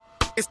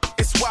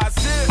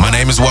My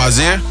name is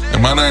Wazir.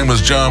 And my name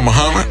is John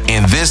Muhammad.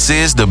 And this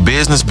is the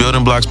Business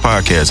Building Blocks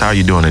Podcast. How are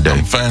you doing today?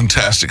 I'm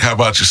fantastic. How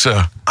about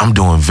yourself? I'm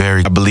doing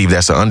I believe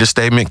that's an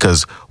understatement,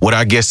 because what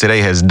our guest today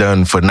has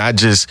done for not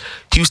just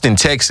Houston,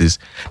 Texas,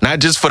 not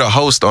just for the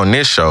host on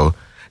this show,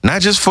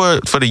 not just for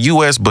the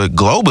U.S., but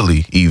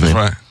globally even,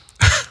 That's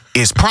right.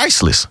 is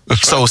priceless.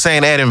 That's So right.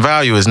 saying adding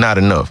value is not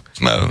enough.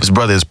 No. His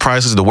brother is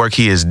priceless. The work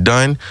he has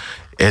done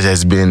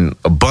has been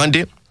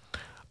abundant.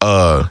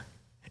 And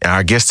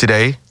our guest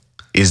today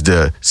is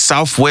the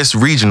Southwest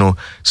Regional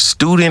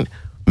Student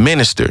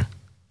Minister,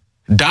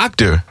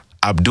 Dr.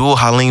 Abdul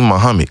Halim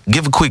Muhammad.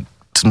 Give a quick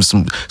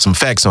some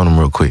facts on him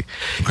real quick.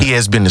 He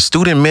has been the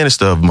student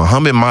minister of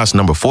Muhammad Mosque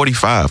number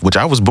 45, which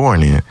I was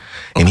born in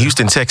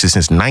Houston, Texas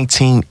since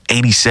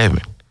 1987.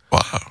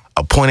 Wow.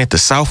 Appointed the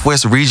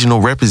Southwest Regional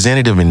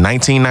Representative in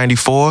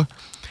 1994.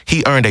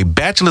 He earned a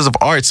Bachelor's of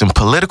Arts in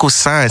Political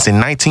Science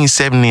in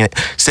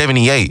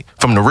 1978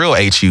 from the real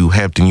HU,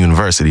 Hampton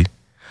University.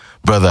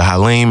 Brother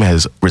Halim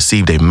has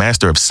received a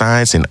Master of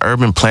Science in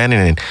Urban Planning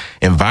and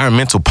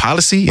Environmental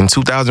Policy in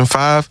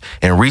 2005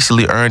 and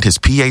recently earned his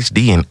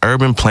PhD in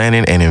Urban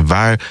Planning and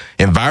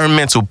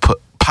Environmental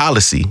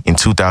Policy in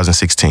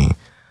 2016.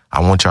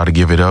 I want y'all to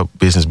give it up,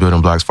 Business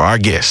Building Blocks, for our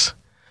guest,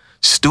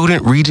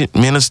 Student Regent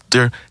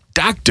Minister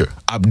Dr.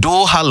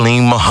 Abdul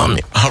Halim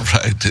Muhammad. All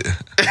right.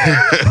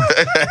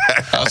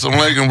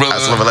 Assalamu alaikum, brother.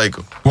 Assalamu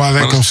alaikum. Wa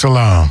alaikum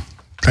salam.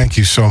 Thank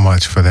you so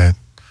much for that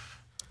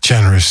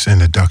generous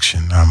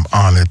introduction. I'm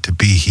honored to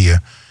be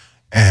here,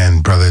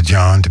 and Brother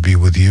John, to be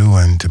with you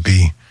and to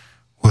be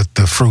with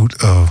the fruit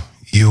of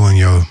you and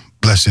your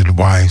blessed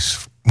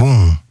wife's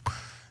womb.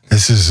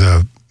 This is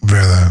a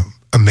rather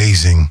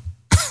amazing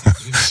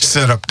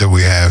setup that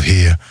we have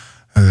here,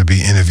 to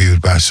be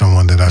interviewed by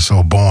someone that I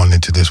saw born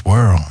into this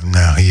world.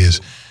 Now he is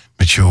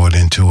matured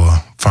into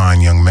a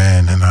fine young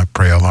man, and I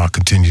pray Allah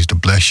continues to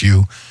bless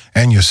you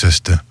and your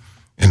sister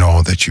in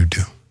all that you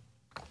do.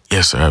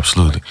 Yes, sir,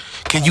 absolutely.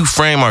 Can you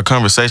frame our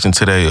conversation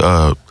today,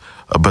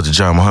 Brother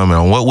John Muhammad,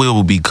 on what we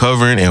will be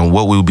covering and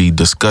what we will be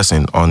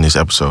discussing on this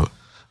episode?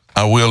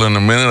 I will in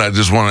a minute. I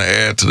just want to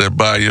add to that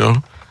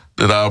bio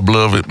that our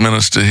beloved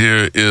minister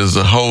here is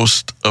the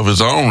host of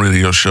his own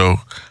radio show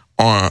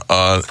on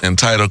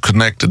entitled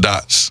Connect the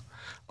Dots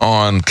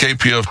on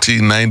KPFT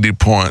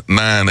 90.9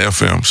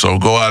 FM. So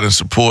go out and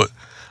support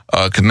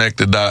Connect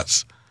the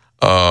Dots.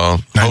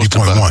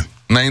 90.1.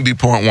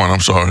 90.1, I'm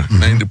sorry.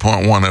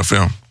 90.1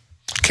 FM.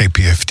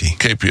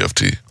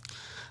 KPFT.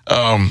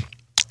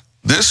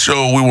 This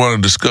show, we want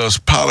to discuss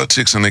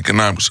politics and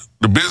economics.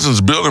 The Business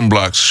Building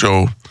Blocks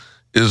show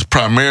is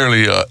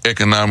primarily an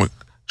economic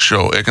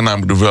show,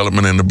 economic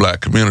development in the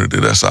black community.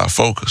 That's our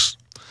focus.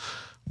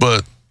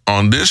 But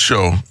on this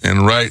show,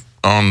 and right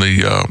on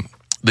the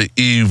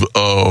eve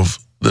of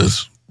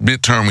this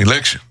midterm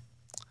election,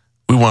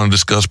 we want to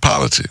discuss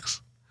politics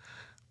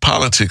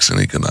and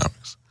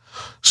economics.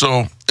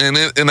 So, and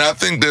I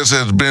think this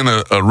has been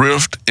a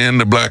rift in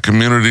the black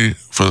community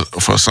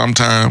for some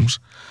times.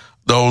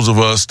 Those of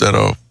us that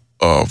are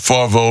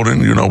for voting,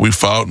 we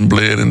fought and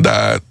bled and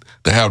died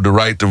to have the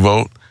right to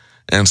vote.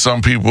 And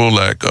some people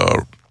like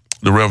the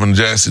Reverend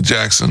Jassy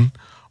Jackson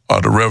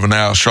or the Reverend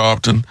Al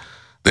Sharpton,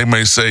 they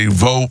may say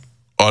vote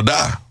or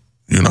die,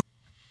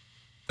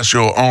 That's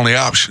your only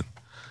option.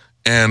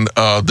 And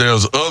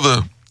there's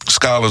other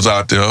scholars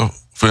out there,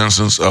 for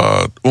instance,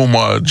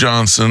 Umar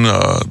Johnson,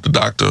 the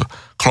Dr.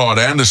 Claude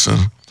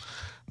Anderson,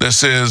 that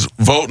says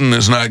voting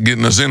is not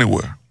getting us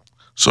anywhere.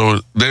 So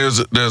there's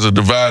a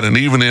divide, and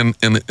even in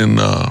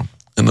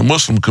the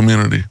Muslim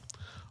community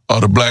or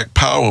the Black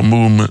Power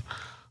movement,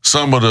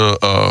 some of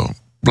the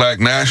black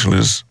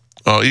nationalists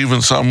or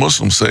even some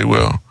Muslims say,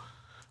 well,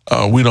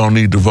 we don't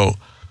need to vote.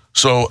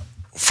 So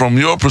from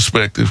your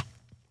perspective,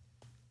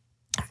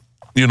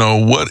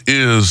 what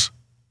is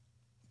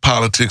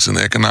politics and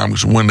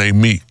economics when they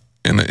meet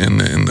in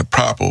the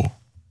proper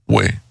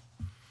way?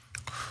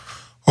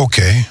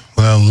 Okay,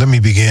 well, let me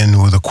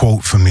begin with a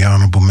quote from the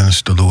Honorable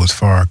Minister Louis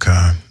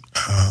Farrakhan,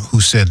 who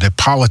said that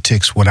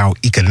politics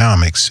without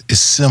economics is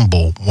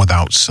symbol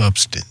without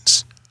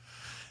substance.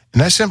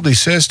 And that simply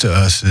says to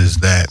us is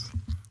that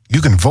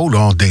you can vote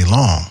all day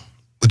long,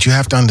 but you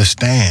have to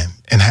understand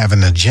and have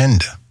an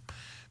agenda.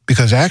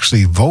 Because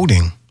actually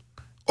voting,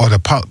 or the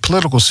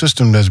political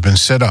system that's been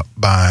set up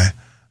by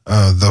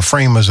the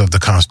framers of the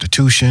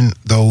Constitution,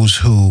 those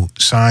who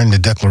signed the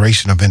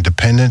Declaration of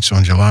Independence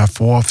on July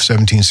 4th,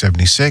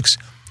 1776,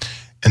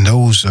 and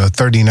those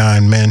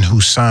 39 men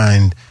who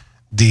signed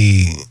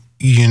the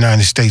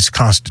United States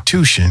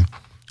Constitution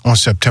on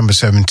September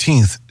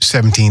 17th,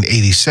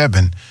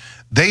 1787,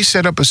 they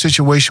set up a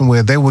situation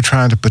where they were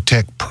trying to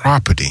protect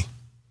property,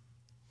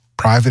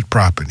 private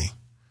property.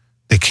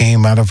 They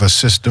came out of a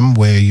system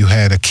where you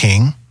had a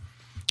king,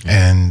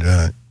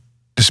 and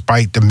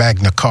despite the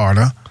Magna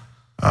Carta,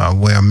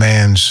 where a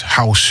man's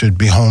home should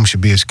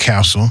be his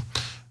castle,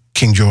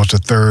 King George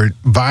III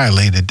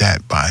violated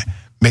that by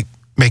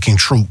making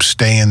troops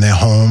stay in their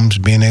homes,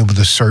 being able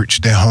to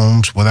search their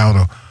homes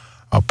without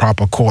a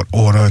proper court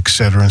order, et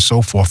cetera, and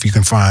so forth. You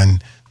can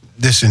find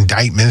this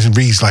indictment. It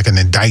reads like an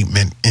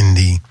indictment in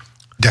the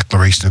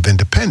Declaration of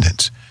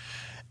Independence.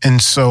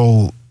 And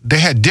so they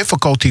had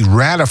difficulty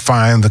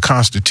ratifying the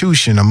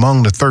Constitution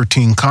among the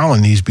 13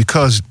 colonies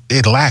because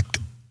it lacked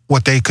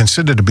what they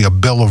considered to be a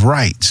Bill of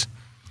Rights.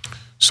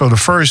 So the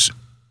first,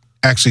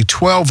 actually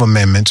 12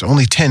 amendments,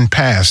 only 10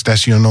 passed.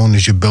 That's known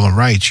as your Bill of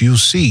Rights. You'll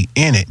see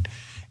in it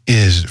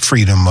is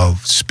freedom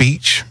of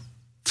speech,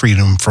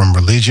 freedom from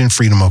religion,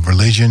 freedom of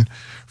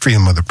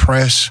the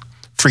press,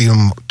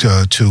 freedom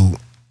to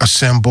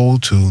assemble,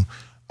 to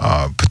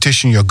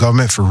petition your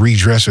government for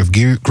redress of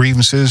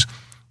grievances.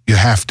 You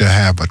have to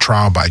have a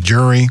trial by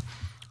jury.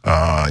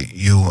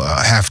 You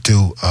have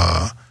to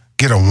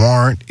get a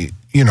warrant.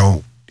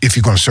 If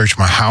you're going to search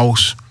my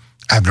house,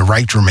 I have the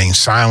right to remain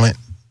silent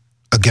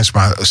against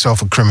my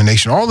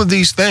self-incrimination, all of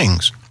these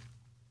things.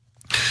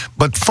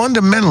 But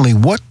fundamentally,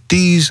 what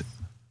these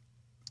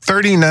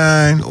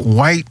 39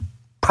 white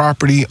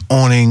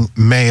property-owning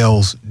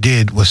males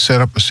did was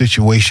set up a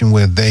situation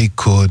where they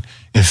could,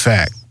 in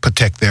fact,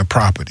 protect their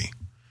property.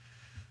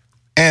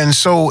 And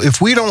so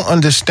if we don't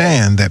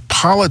understand that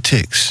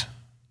politics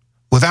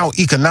without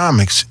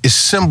economics is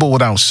symbol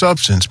without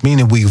substance,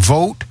 meaning we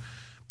vote,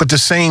 but the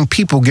same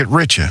people get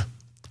richer,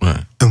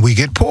 right, and we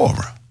get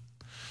poorer.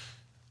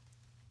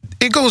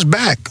 It goes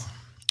back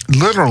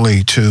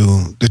literally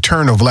to the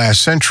turn of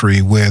last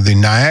century where the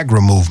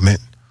Niagara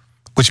movement,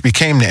 which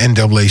became the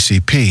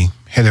NAACP,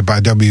 headed by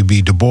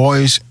W.B. Du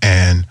Bois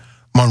and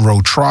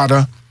Monroe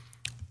Trotter,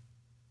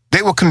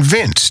 they were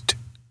convinced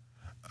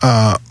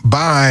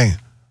by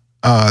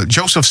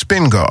Joseph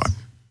Spingard,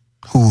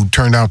 who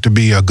turned out to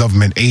be a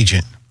government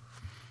agent.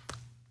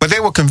 But they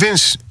were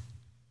convinced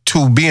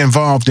to be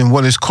involved in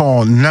what is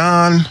called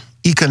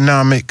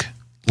non-economic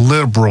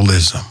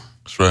liberalism.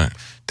 That's right.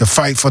 To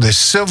fight for the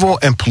civil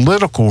and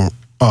political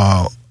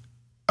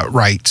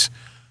rights,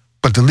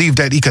 but to leave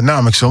that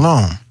economics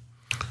alone.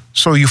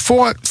 So you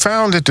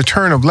found at the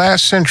turn of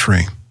last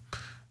century,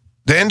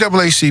 the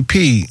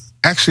NAACP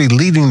actually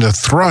leading the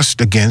thrust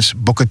against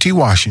Booker T.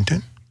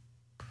 Washington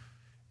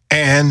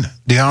and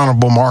the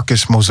Honorable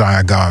Marcus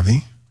Mosiah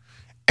Garvey.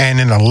 And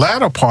in the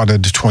latter part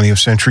of the 20th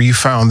century, you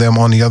found them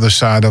on the other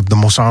side of the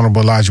Most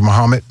Honorable Elijah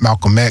Muhammad,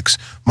 Malcolm X,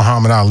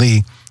 Muhammad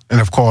Ali, and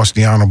of course,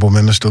 the Honorable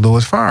Minister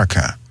Louis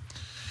Farrakhan.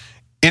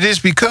 It is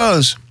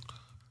because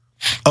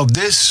of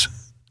this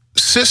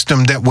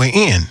system that we're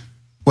in,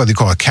 whether you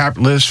call it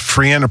capitalist,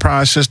 free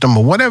enterprise system,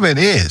 or whatever it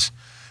is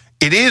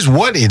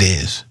what it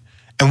is.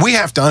 And we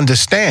have to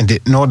understand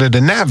it in order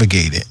to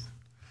navigate it.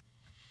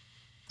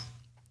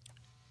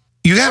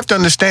 You have to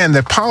understand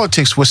that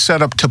politics was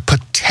set up to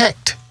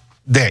protect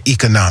their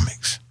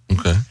economics.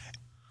 Okay.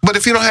 But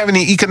if you don't have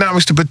any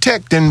economics to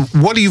protect, then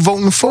what are you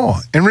voting for?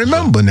 And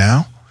remember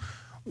now,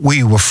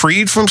 we were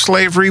freed from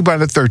slavery by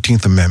the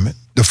 13th Amendment.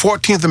 The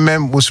 14th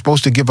Amendment was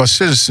supposed to give us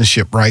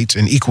citizenship rights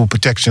and equal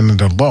protection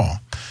under the law.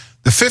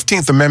 The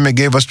 15th Amendment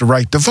gave us the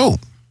right to vote.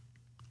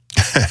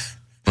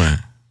 Right.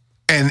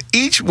 And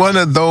each one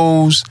of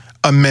those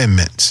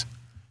amendments,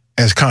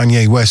 as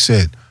Kanye West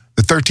said,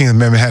 the 13th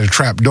Amendment had a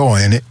trap door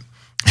in it.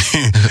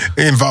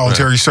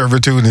 Involuntary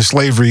servitude and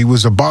slavery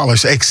was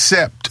abolished,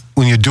 except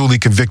when you're duly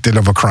convicted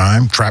of a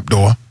crime, trap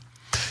door.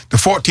 The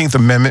 14th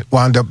Amendment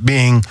wound up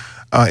being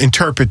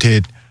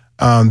interpreted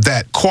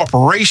that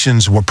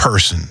corporations were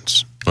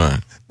persons, right,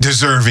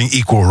 deserving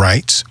equal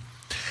rights.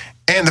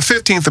 And the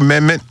 15th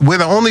Amendment, we're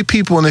the only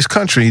people in this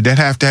country that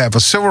have to have a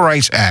Civil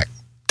Rights Act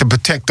to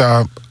protect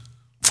our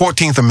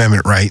 14th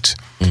Amendment rights,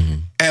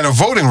 mm-hmm, and a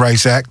Voting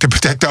Rights Act to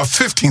protect our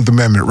 15th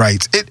Amendment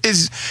rights. It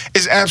is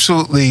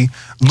absolutely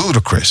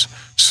ludicrous.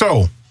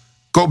 So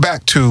go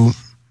back to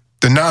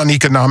the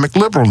non-economic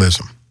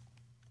liberalism.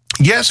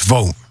 Yes,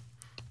 vote.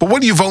 But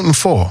what are you voting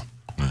for?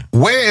 Right.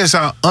 Where is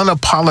our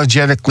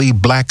unapologetically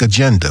black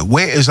agenda?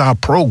 Where is our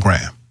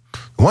program?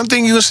 One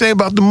thing you can say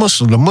about the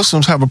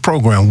Muslims have a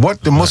program.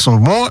 What the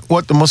Muslims want,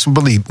 what the Muslims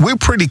believe. We're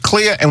pretty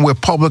clear and we're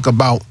public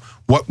about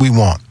what we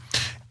want.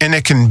 And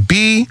there can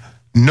be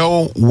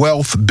no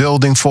wealth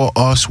building for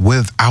us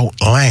without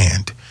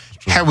land.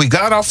 Had we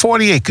got our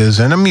 40 acres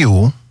and a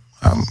mule,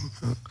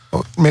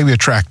 maybe a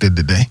tractor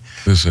today,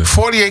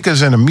 40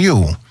 acres and a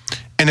mule,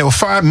 and there were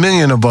 5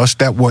 million of us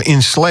that were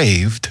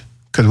enslaved,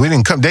 because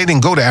they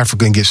didn't go to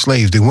Africa and get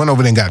slaves. They went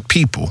over there and got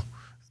people,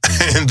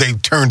 and they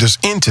turned us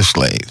into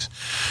slaves.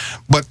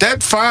 But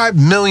that 5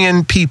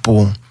 million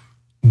people,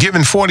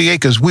 given 40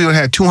 acres, we would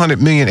have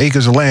 200 million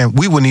acres of land.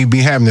 We wouldn't even be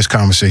having this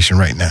conversation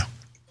right now.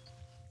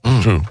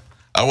 True.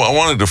 I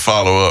wanted to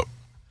follow up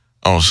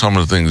on some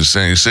of the things you're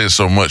saying. You said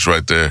so much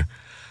right there.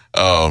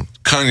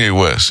 Kanye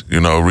West,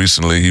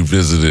 recently he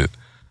visited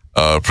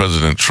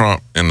President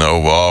Trump in the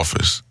Oval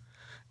Office.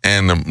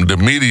 And the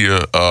media,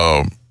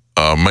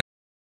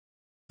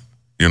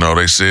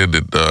 they said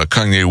that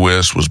Kanye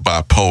West was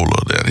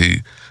bipolar, that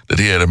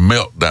he had a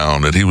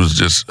meltdown, that he was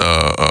just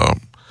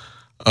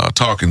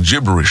talking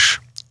gibberish.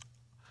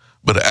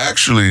 But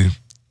actually,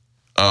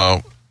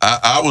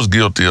 I was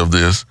guilty of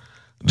this,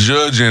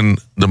 judging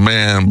the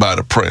man by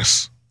the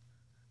press.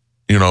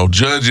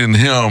 Judging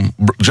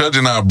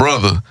our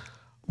brother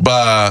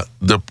by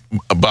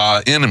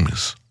our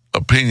enemies'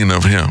 opinion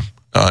of him,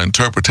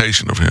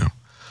 interpretation of him.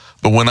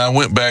 But when I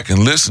went back and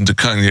listened to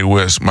Kanye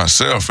West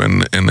myself in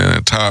the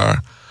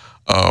entire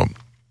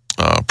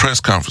press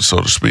conference,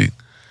 so to speak,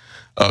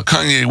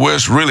 Kanye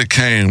West really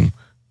came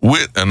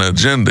with an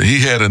agenda.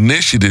 He had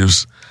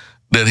initiatives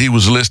that he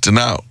was listing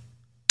out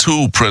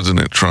to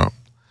President Trump.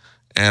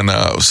 And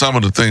some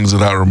of the things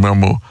that I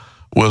remember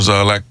was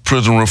like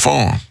prison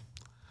reform.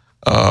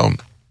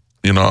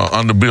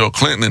 Under Bill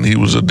Clinton, and he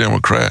was a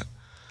Democrat,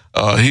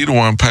 he the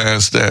one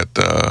passed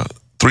that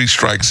 3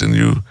 strikes and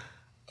you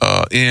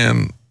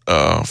in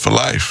for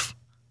life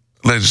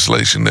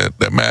legislation,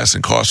 that mass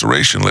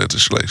incarceration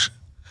legislation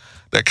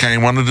that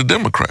came under the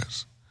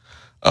Democrats.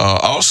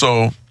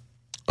 Also,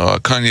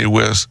 Kanye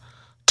West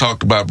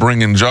talked about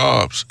bringing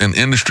jobs and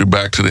industry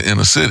back to the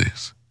inner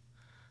cities.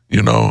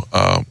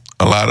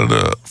 A lot of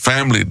the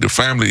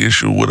family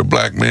issue with a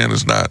black man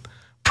is not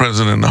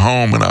present in the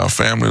home, and our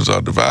families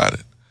are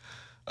divided.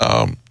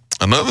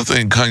 Another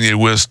thing Kanye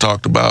West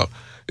talked about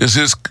is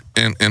his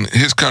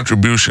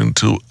contribution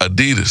to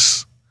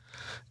Adidas.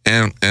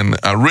 And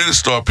I really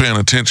started paying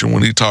attention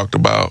when he talked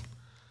about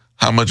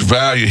how much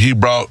value he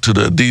brought to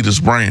the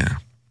Adidas brand.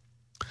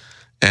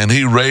 And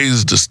he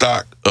raised the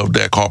stock of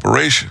that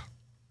corporation.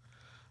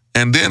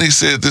 And then he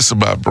said this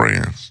about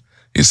brands.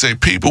 He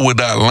said people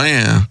without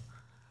land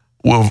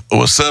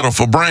will settle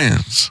for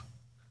brands.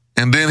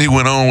 And then he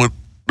went on with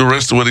the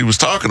rest of what he was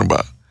talking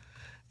about.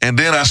 And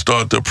then I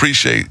started to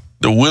appreciate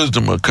the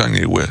wisdom of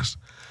Kanye West,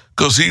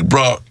 because he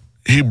brought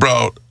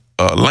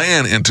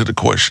land into the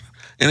question,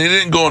 and he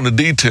didn't go into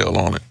detail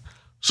on it.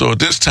 So at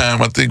this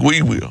time, I think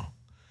we will,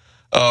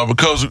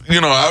 because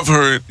I've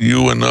heard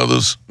you and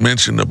others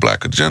mention the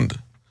Black agenda,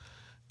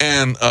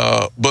 and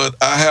but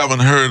I haven't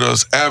heard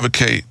us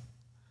advocate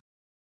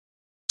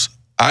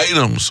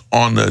items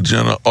on the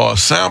agenda or a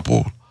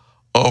sample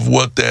of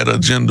what that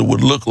agenda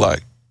would look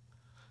like.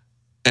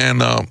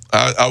 And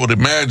I would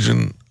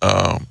imagine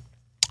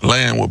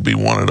land would be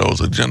one of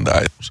those agenda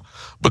items.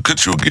 But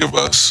could you give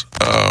us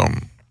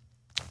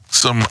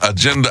some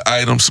agenda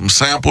items, some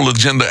sample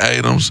agenda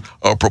items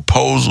or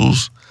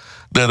proposals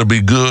that'll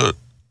be good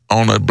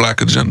on a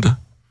Black agenda?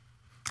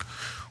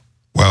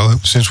 Well,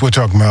 since we're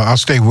talking about, I'll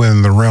stay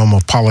within the realm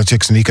of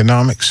politics and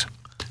economics.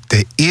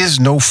 There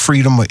is no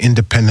freedom or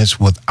independence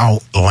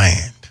without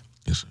land.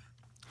 Yes,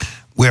 sir.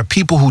 We're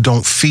people who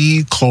don't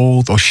feed,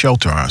 clothe, or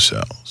shelter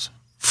ourselves.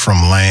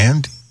 From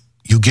land,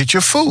 you get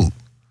your food.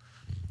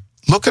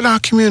 Look at our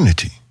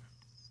community.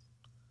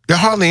 There are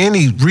hardly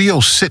any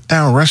real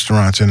sit-down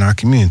restaurants in our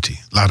community.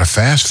 A lot of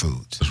fast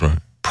foods. That's right.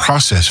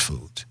 Processed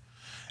foods.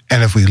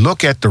 And if we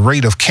look at the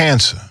rate of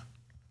cancer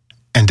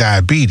and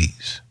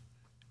diabetes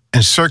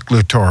and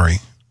circulatory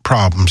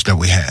problems that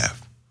we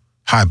have,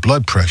 high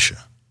blood pressure,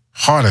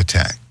 heart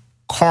attack,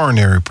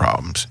 coronary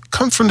problems,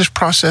 come from this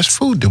processed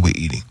food that we're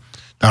eating.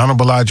 The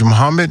Honorable Elijah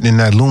Muhammad, in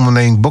that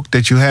illuminating book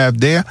that you have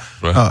there,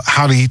 right,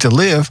 How to Eat to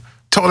Live,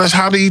 told us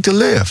how to eat to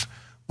live.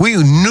 We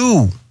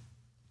knew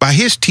by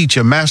his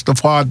teacher, Master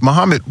Fard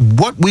Muhammad,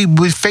 what we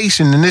were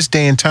facing in this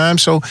day and time.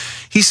 So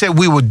he said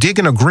we were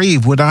digging a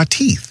grave with our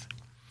teeth.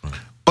 Right.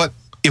 But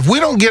if we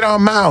don't get our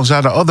mouths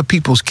out of other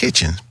people's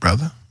kitchens,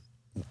 brother,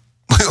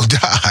 we'll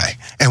die.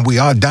 And we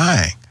are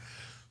dying.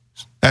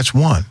 That's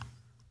one.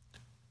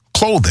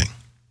 Clothing.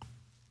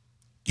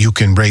 You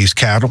can raise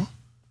cattle.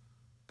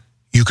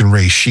 You can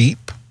raise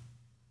sheep.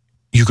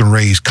 You can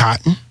raise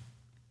cotton.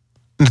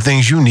 And the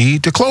things you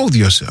need to clothe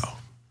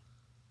yourself.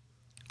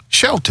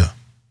 Shelter.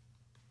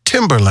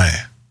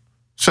 Timberland.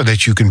 So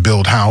that you can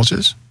build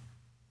houses,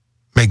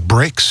 make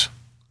bricks,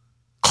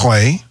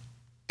 clay,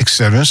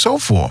 etc., and so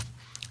forth.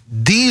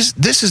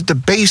 This is the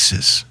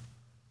basis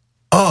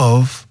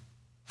of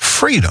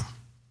freedom.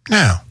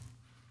 Now,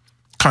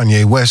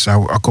 Kanye West,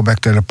 I'll go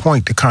back to the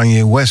point that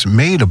Kanye West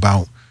made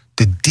about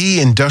the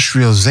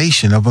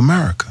deindustrialization of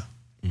America.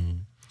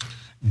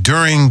 Mm-hmm.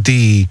 During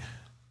the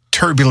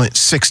turbulent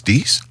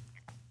 60s,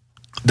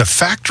 the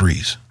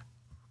factories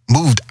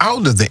moved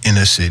out of the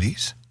inner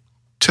cities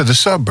to the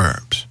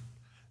suburbs.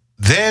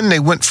 Then they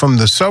went from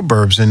the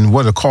suburbs in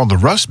what are called the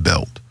Rust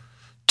Belt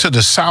to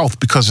the South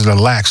because of the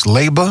lax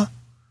labor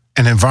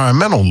and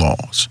environmental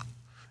laws.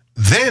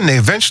 Then they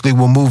eventually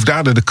were moved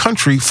out of the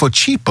country for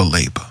cheaper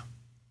labor.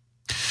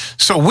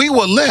 So we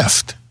were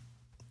left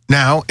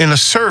now in a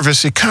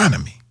service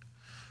economy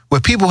where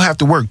people have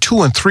to work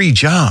 2 and 3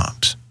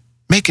 jobs,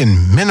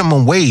 making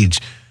minimum wage,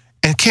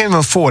 and can't even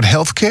afford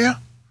health care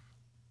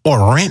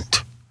or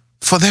rent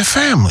for their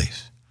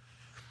families.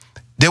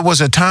 There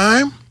was a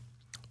time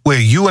where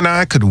you and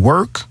I could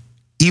work,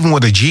 even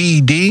with a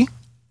GED,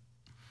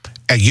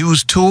 at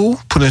used tool,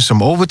 put in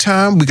some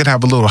overtime. We could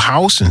have a little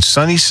house in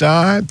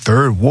Sunnyside,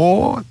 3rd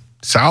Ward,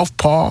 South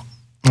Park,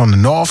 on the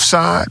North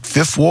Side,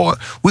 5th Ward.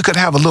 We could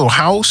have a little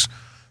house,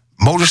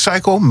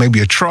 motorcycle, maybe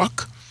a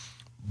truck,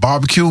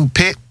 barbecue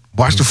pit,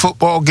 watch the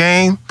football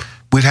game.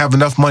 We'd have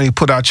enough money to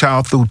put our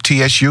child through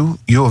TSU,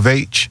 U of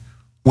H,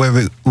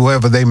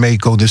 wherever they may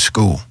go to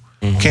school.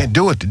 Mm-hmm. Can't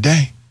do it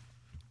today.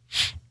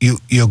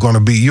 you're going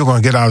to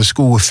get out of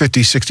school with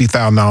 $50,000,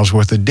 $60,000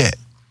 worth of debt.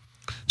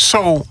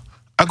 So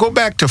I go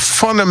back to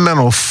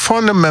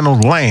fundamental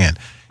land.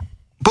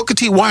 Booker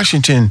T.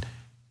 Washington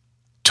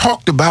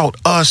talked about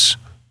us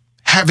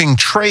having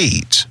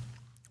trades.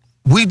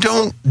 We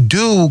don't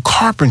do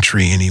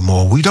carpentry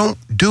anymore. We don't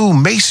do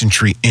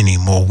masonry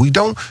anymore. We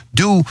don't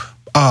do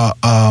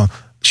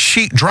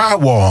sheet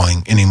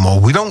drywalling anymore.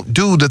 We don't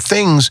do the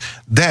things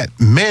that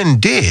men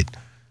did.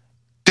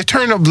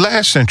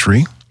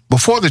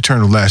 Before the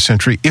turn of last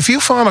century, if you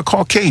found a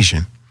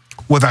Caucasian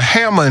with a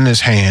hammer in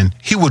his hand,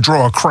 he would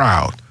draw a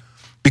crowd.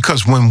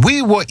 Because when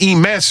we were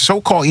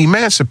so-called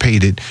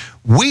emancipated,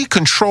 we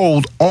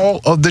controlled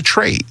all of the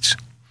trades.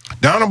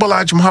 The Honorable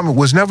Elijah Muhammad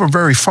was never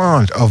very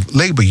fond of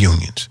labor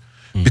unions.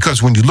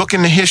 Because when you look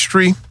in the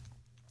history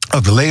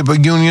of the labor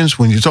unions,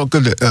 when you talk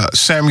to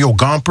Samuel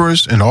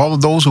Gompers and all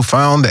of those who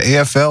found the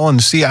AFL and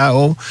the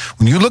CIO,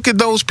 when you look at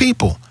those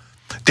people,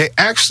 they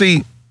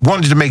actually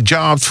wanted to make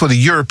jobs for the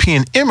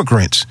European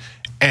immigrants.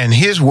 And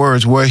his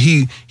words were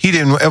he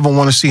didn't ever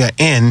want to see an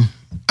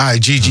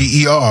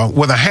N-I-G-G-E-R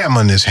with a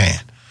hammer in his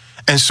hand.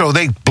 And so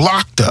they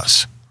blocked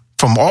us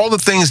from all the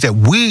things that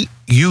we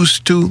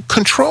used to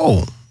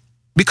control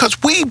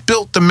because we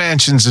built the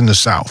mansions in the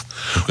South.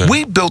 Okay.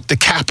 We built the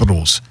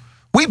capitals.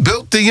 We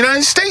built the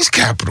United States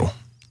Capitol.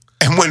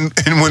 And when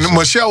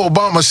Michelle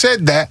Obama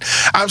said that,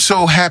 I'm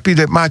so happy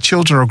that my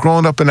children are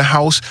growing up in a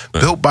house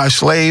built by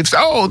slaves.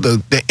 Oh,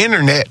 the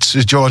internets,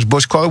 as George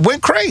Bush called it,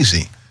 went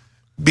crazy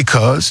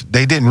because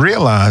they didn't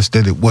realize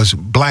that it was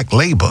black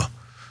labor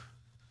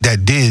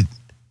that did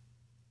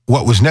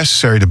what was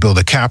necessary to build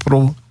a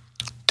Capitol,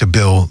 to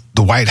build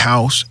the White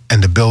House,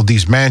 and to build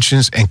these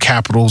mansions and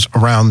capitals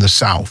around the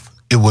South.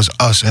 It was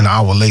us and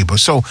our labor.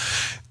 So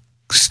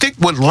stick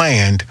with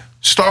land,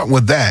 start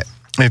with that.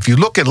 And if you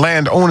look at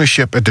land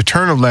ownership at the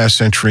turn of last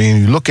century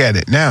and you look at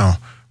it now,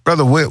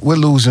 brother, we're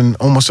losing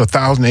almost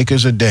 1,000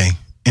 acres a day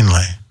in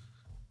land.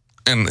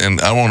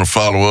 And I want to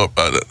follow up.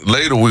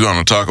 Later, we're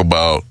going to talk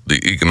about the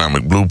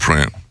economic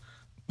blueprint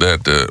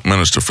that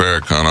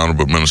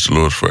Honorable Minister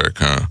Louis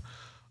Farrakhan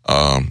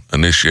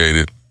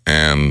initiated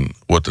and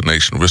what the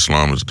Nation of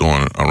Islam is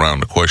doing around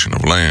the question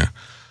of land.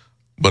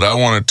 But I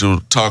wanted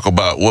to talk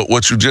about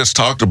what you just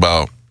talked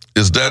about.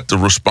 Is that the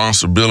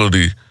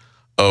responsibility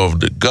of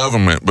the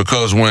government?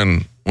 Because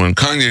when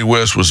Kanye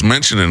West was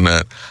mentioning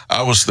that,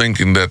 I was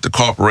thinking that the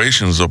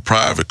corporations are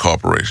private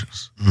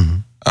corporations. Mm-hmm.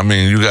 I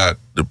mean, you got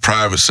the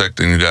private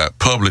sector and you got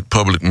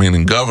public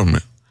meaning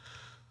government.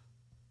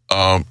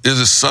 Is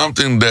it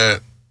something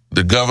that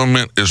the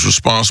government is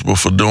responsible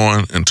for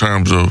doing in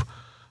terms of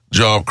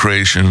job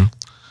creation?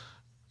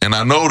 And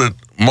I know that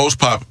most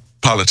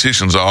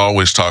politicians are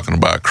always talking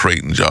about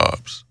creating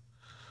jobs,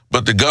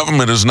 but the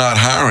government is not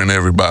hiring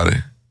everybody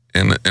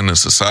in the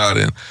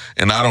society,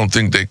 and I don't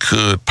think they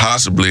could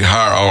possibly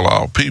hire all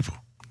our people.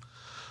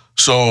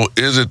 So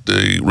is it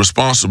the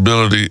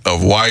responsibility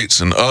of whites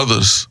and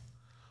others,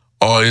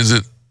 or is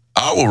it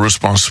our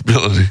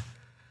responsibility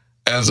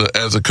as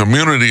a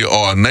community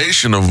or a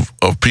nation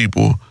of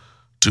people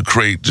to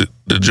create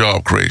the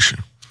job creation?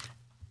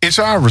 It's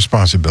our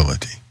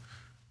responsibility.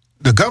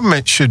 The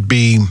government should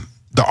be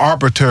the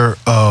arbiter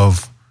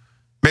of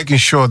making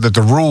sure that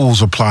the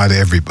rules apply to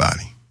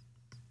everybody.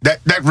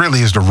 That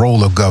really is the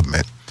role of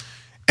government.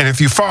 And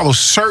if you follow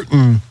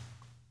certain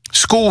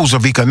schools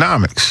of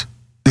economics,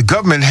 the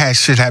government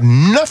should have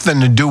nothing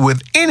to do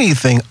with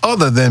anything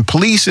other than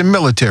police and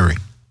military.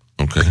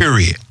 Okay.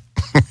 Period.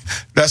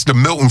 That's the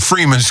Milton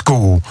Friedman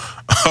school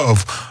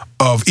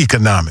of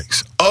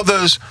economics.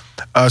 Others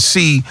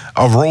see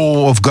a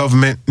role of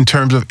government in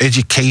terms of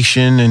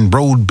education and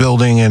road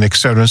building and et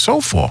cetera and so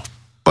forth.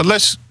 But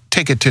let's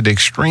take it to the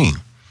extreme.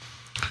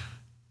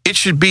 It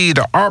should be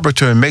the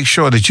arbiter and make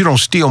sure that you don't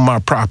steal my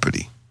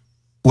property,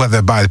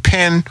 whether by the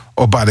pen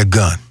or by the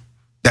gun.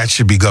 That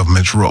should be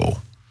government's role.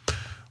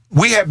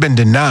 We have been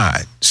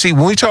denied. See,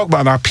 when we talk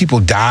about our people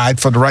died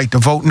for the right to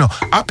vote, no,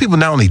 our people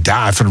not only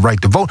died for the right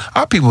to vote,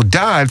 our people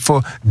died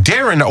for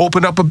daring to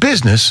open up a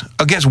business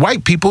against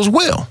white people's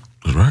will.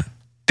 That's right.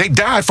 They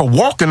died for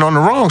walking on the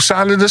wrong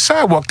side of the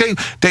sidewalk. They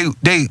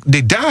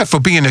died for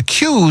being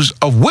accused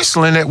of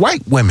whistling at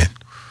white women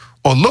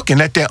or looking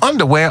at their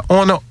underwear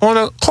on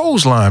a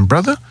clothesline,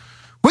 brother.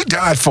 We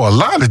died for a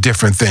lot of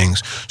different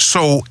things.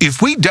 So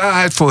if we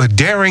died for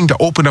daring to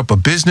open up a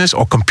business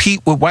or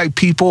compete with white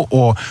people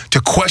or to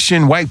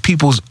question white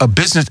people's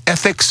business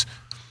ethics,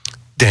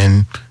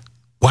 then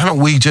why don't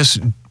we just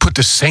put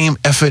the same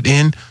effort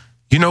in,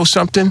 you know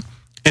something?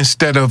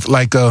 Instead of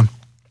like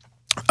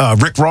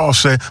Rick Ross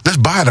said, let's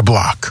buy the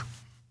block.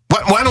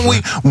 Why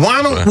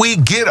don't we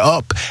get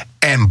up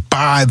and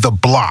buy the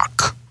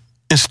block?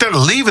 Instead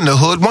of leaving the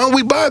hood, why don't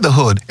we buy the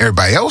hood?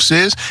 Everybody else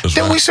is. That's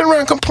then right. We sit around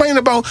and complain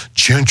about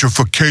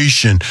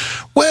gentrification.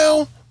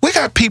 Well, we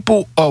got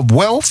people of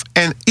wealth,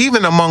 and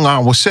even among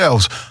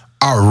ourselves,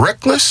 our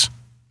reckless,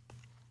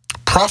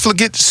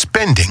 profligate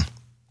spending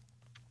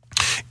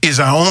is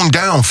our own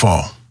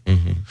downfall.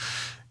 Mm-hmm.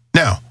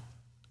 Now,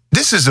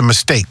 this is a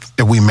mistake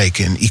that we make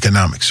in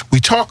economics.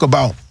 We talk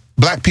about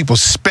black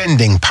people's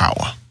spending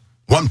power.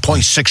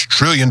 $1.6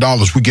 trillion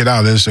we get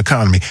out of this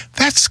economy.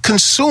 That's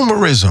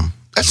consumerism.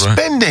 That's right.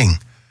 spending.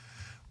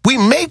 We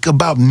make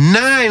about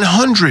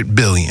 $900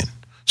 billion.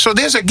 So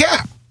there's a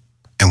gap.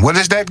 And what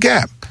is that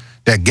gap?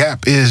 That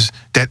gap is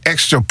that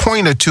extra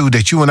point or two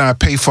that you and I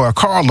pay for a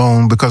car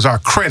loan because our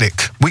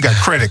credit, we got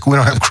credit, we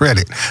don't have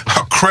credit.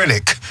 Our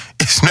credit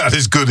is not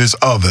as good as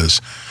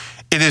others.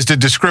 It is the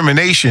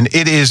discrimination.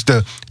 It is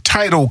the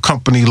title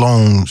company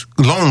loan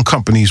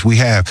companies we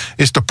have.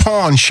 It's the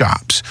pawn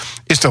shops.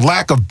 It's the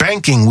lack of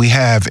banking we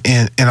have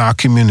in our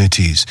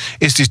communities.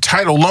 It's the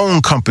title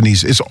loan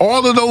companies. It's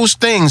all of those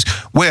things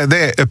where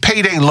they're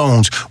payday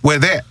loans, where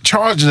they're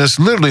charging us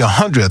literally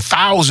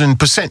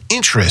 1,000%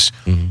 interest.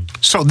 Mm-hmm.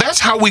 So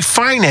that's how we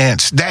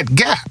finance that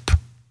gap.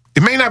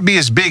 It may not be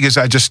as big as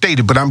I just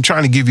stated, but I'm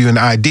trying to give you an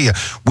idea.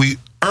 We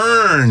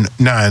earn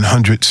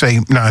 900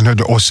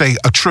 or say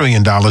 $1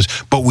 trillion,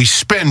 but we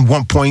spend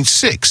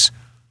 1.6.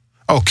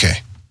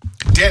 Okay.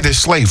 Debt is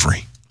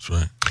slavery. That's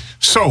right.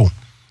 So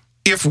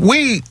if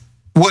we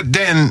would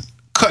then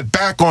cut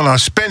back on our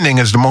spending,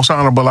 as the Most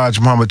Honorable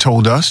Elijah Muhammad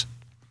told us,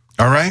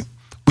 all right,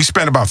 we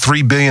spend about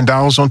 $3 billion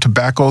on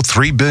tobacco,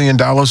 $3 billion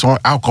on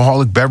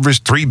alcoholic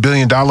beverage, $3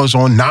 billion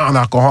on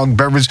non-alcoholic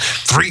beverage,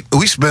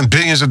 we spend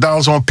billions of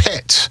dollars on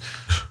pets.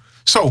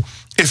 So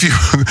if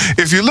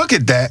you look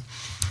at that,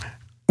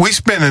 we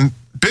spending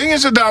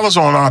billions of dollars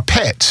on our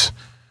pets,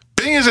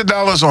 billions of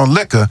dollars on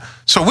liquor.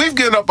 So we've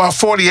given up our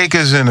 40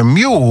 acres and a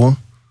mule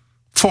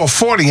for a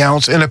 40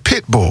 ounce and a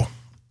pit bull.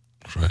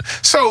 Right.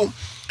 So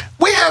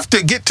we have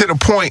to get to the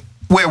point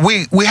where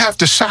we have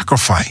to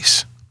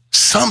sacrifice.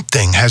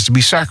 Something has to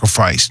be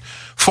sacrificed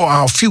for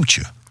our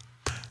future.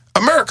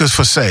 America's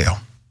for sale,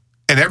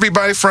 and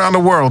everybody around the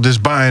world is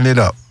buying it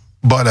up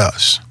but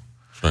us.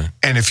 Right.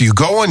 And if you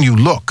go and you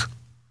look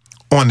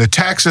on the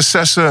tax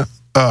assessor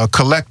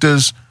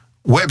collector's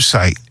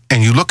website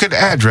and you look at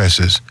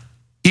addresses,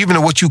 even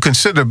in what you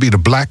consider to be the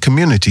black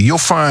community, you'll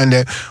find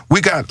that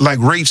we got like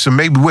rates of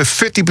maybe we're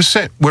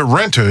 50% we're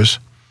renters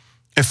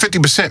and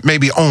 50%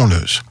 maybe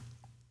owners.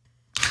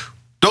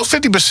 Those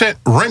 50%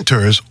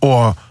 renters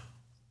are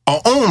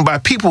owned by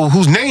people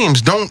whose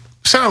names don't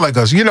sound like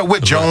us. You know,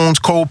 we're Jones,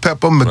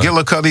 Culpeper,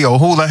 McGillicuddy,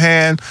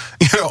 O'Houlihan,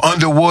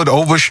 Underwood,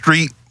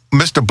 Overstreet,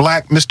 Mr.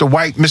 Black, Mr.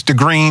 White, Mr.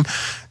 Green.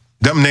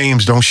 Them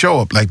names don't show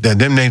up like that.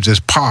 Them names is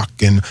Park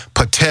and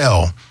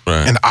Patel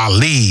and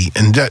Ali,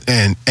 and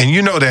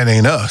you know that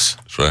ain't us.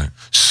 That's right.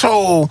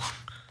 So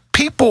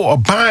people are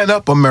buying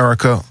up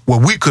America where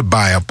we could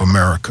buy up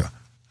America.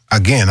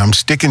 Again, I'm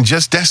sticking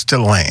that's the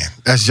land.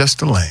 That's just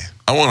the land.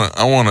 I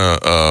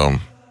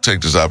wanna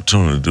take this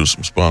opportunity to do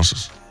some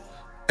sponsors,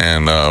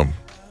 and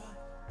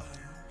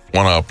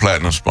one of our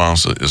platinum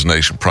sponsors is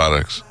Nation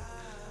Products.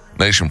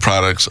 Nation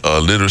Products are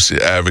literacy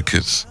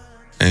advocates.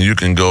 And you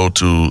can go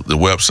to the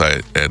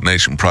website at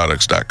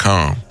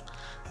nationproducts.com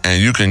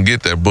and you can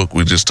get that book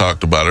we just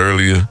talked about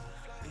earlier,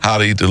 How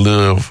to Eat to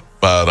Live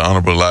by the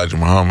Honorable Elijah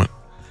Muhammad,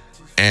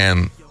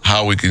 and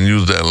how we can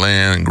use that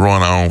land and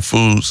growing our own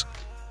foods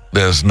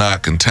that's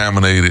not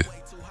contaminated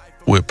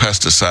with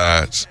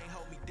pesticides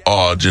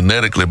or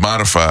genetically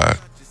modified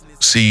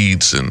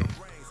seeds and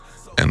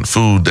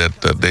food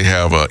that they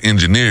have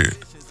engineered.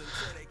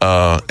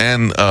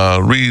 And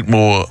read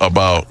more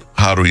about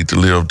How to Eat to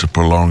Live to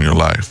prolong your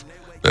life.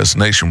 That's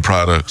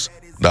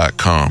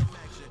nationproducts.com.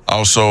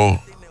 Also,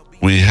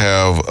 we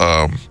have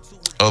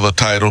other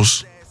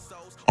titles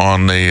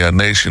on the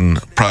Nation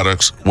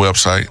Products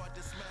website.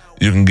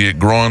 You can get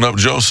Growing Up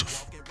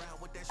Joseph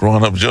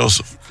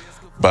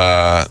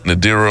by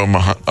Nadira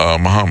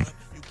Muhammad.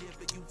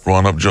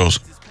 Growing Up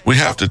Joseph. We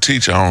have to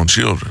teach our own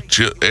children,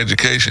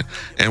 education.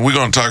 And we're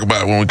going to talk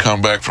about it when we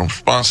come back from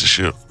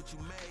sponsorship,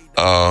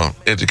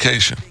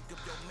 education.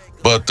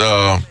 But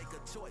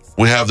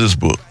we have this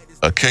book,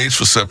 A Case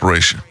for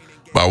Separation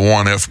by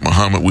Warren F.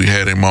 Muhammad. We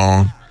had him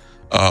on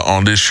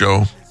this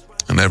show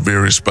in that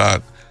very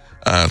spot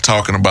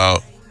talking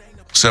about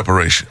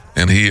separation.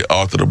 And he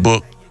authored a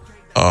book,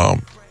 A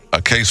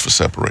Case for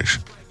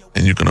Separation.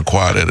 And you can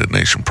acquire that at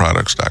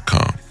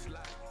nationproducts.com.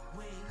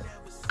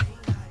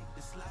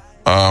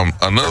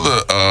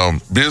 Another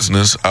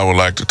business I would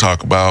like to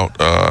talk about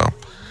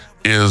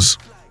is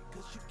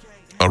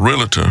a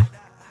realtor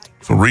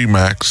for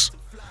RE/MAX,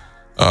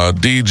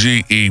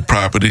 DGE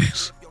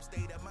Properties,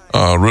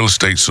 Real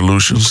Estate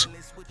Solutions,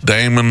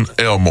 Damon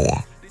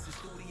Elmore.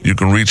 You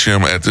can reach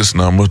him at this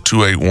number,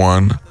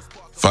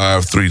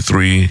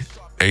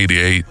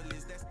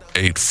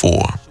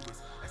 281-533-8884.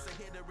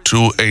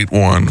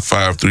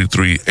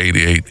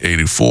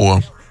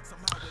 281-533-8884.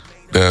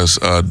 That's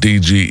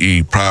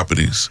DGE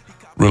Properties,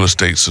 Real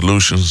Estate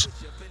Solutions.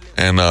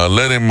 And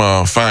let him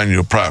find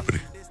your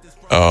property.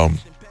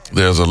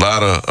 There's a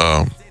lot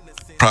of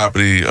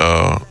property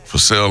for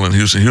sale in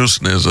Houston.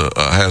 Houston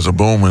has a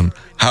booming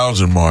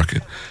housing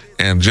market,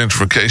 and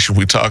gentrification,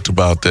 we talked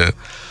about that.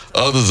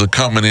 Others are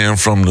coming in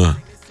from the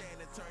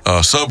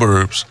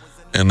suburbs,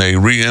 and they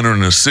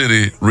re-entering the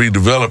city,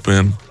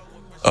 redeveloping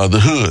the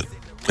hood.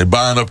 They're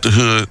buying up the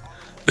hood.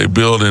 They're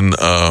building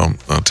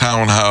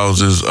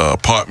townhouses,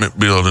 apartment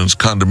buildings,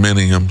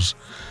 condominiums,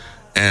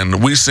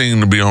 And we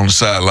seem to be on the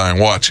sideline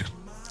watching.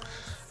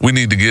 We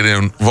need to get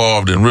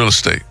involved in real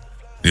estate.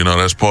 You know,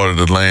 that's part of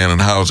the land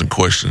and housing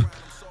question.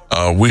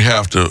 We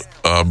have to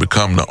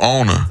become the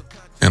owner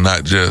and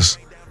not just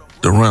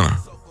the renter.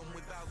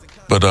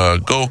 But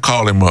go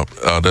call him up.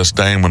 That's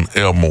Damon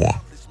Elmore.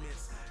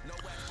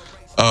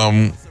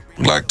 I'd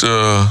like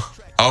to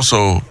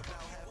also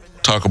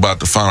talk about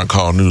the Final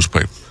Call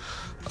newspaper.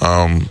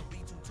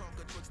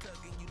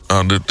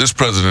 This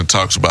president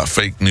talks about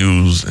fake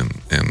news and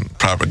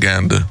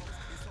propaganda.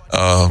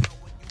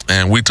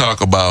 And we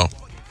talk about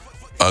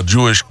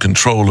Jewish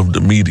control of the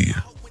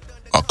media,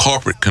 a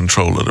corporate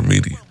control of the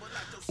media.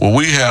 Well,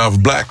 we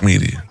have black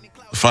media,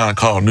 the Final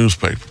Call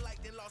newspaper.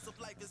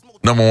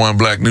 #1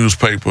 black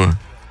newspaper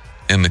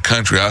in the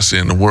country, I say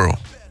in the world.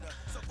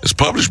 It's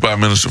published by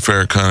Minister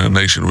Farrakhan and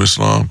the Nation of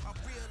Islam,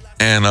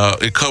 and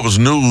it covers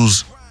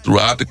news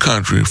throughout the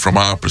country from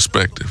our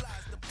perspective,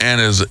 and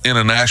there's an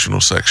international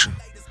section.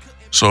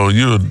 So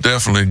you'll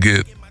definitely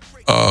get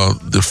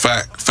the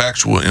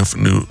factual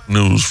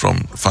news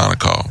from Final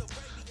Call.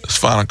 It's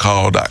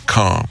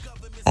finalcall.com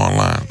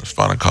online. It's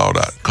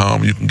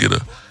finalcall.com. You can get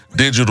a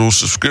digital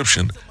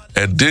subscription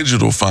at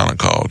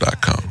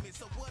digitalfinalcall.com.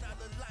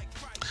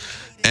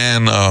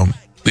 And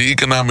the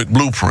Economic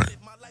Blueprint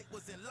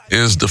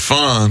is the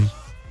fund.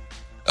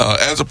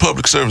 As a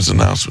public service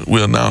announcement,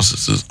 we announce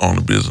this on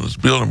the Business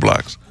Building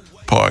Blocks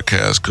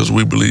podcast because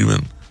we believe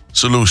in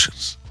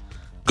solutions.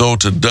 Go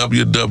to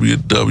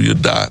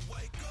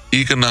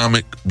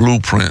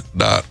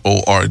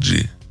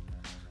www.economicblueprint.org.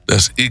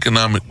 That's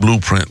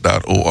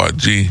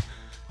economicblueprint.org.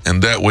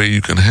 And that way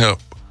you can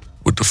help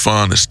with the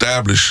fund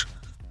established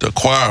to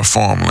acquire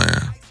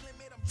farmland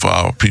for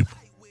our people.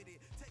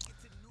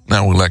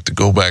 Now we'd like to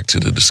go back to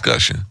the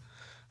discussion.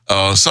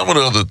 Some of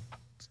the other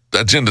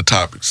agenda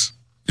topics,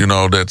 you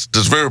know,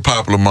 that's very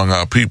popular among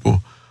our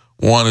people.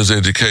 One is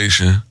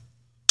education.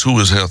 2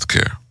 is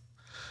healthcare.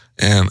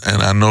 And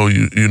I know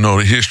you know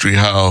the history,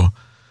 how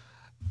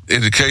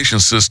education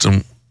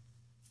system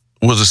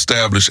was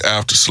established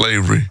after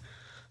slavery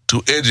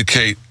to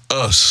educate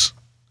us.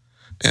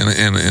 And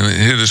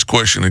hear this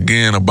question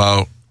again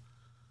about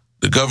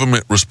the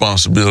government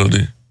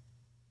responsibility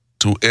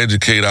to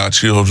educate our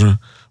children,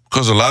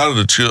 because a lot of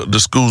the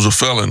schools are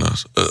failing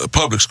us,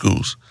 public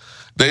schools.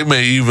 They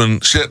may even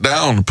shut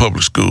down the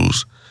public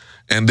schools,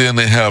 and then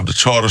they have the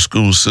charter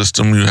school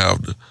system. You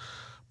have the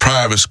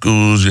private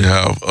schools. You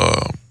have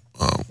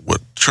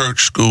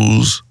church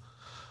schools.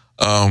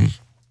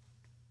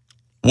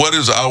 What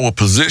is our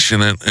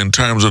position in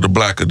terms of the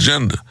black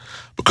agenda?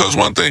 Because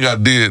one thing I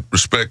did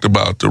respect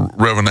about the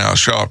Reverend Al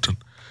Sharpton,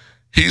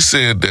 he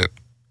said that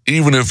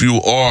even if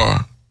you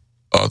are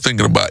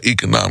thinking about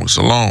economics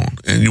alone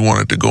and you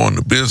wanted to go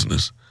into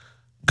business,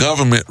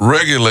 government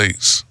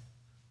regulates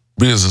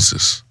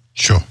businesses.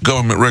 Sure.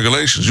 Government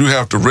regulations. You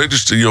have to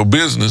register your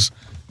business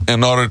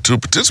in order to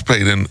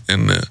participate in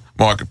the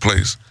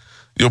marketplace.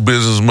 Your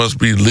business must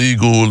be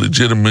legal,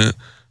 legitimate,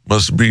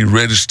 must be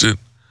registered.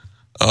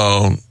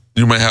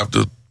 You may have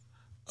to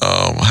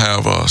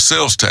have a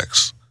sales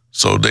tax.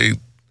 So they're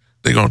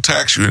going to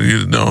tax you. And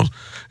you know,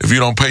 if you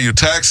don't pay your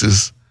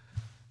taxes,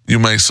 you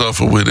may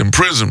suffer with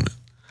imprisonment.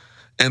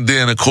 And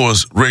then, of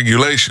course,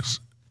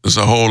 regulations. There's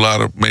a whole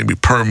lot of maybe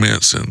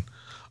permits and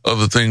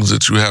other things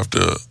that you have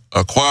to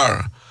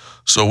acquire.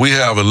 So we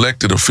have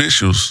elected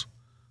officials,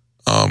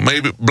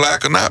 maybe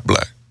black or not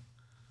black.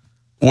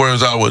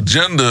 Whereas our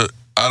agenda,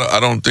 I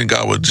don't think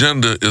our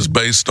agenda is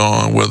based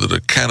on whether the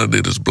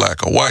candidate is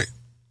black or white.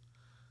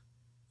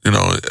 You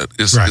know,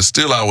 it's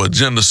still our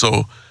agenda.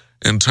 So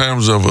in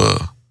terms of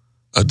a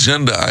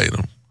agenda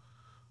item,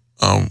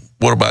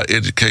 what about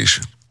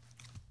education?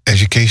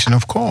 Education,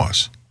 of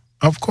course.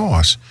 Of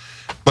course.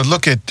 But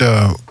look at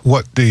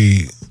what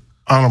the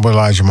Honorable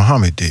Elijah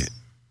Muhammad did.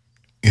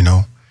 You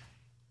know,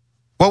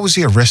 what was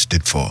he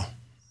arrested for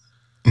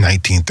in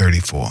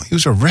 1934? He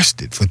was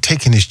arrested for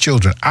taking his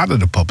children out of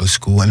the public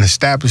school and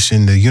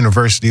establishing the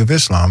University of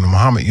Islam, the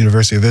Muhammad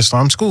University of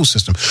Islam school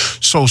system.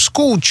 So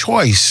school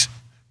choice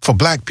for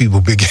black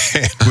people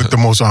began with the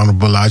Most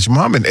Honorable Elijah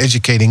Muhammad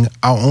educating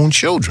our own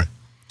children.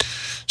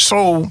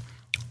 So,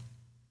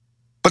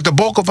 but the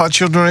bulk of our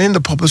children are in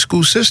the public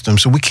school system,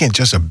 so we can't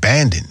just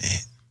abandon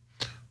it.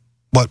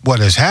 But what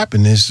has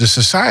happened is the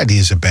society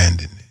has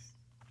abandoned it.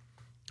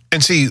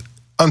 And see,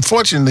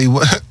 unfortunately,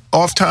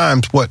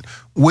 oftentimes what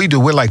we do,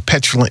 we're like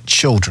petulant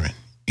children.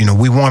 You know,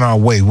 we want our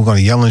way. We're going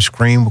to yell and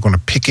scream. We're going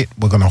to picket.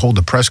 We're going to hold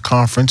a press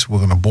conference. We're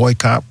going to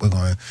boycott. We're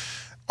going to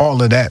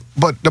all of that.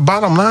 But the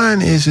bottom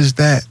line is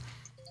that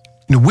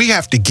we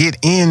have to get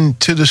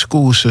into the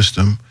school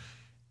system,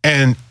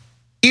 and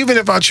even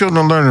if our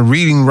children learn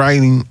reading,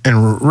 writing,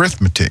 and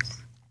arithmetic,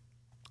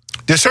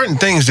 there's certain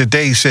things that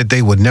they said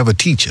they would never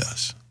teach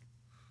us.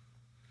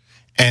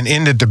 And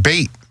in the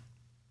debate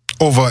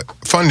over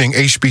funding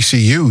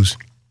HBCUs,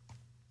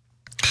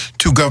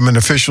 2 government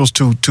officials,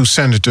 two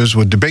senators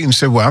were debating and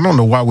said, well, I don't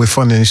know why we're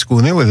funding this school.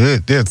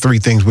 And there are 3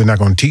 things we're not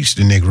going to teach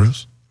the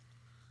Negroes.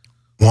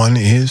 One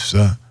is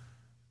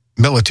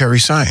military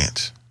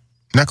science.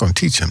 Not going to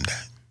teach them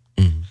that.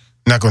 Mm-hmm.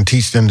 We're not going to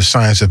teach them the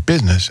science of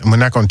business, and we're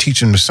not going to teach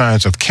them the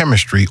science of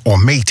chemistry or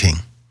mating.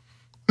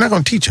 We're not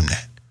going to teach them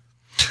that.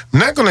 I'm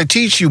not going to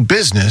teach you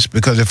business,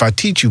 because if I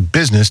teach you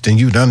business, then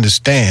you'd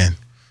understand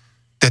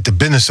that the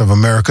business of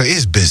America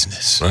is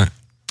business. Right.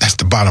 That's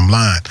the bottom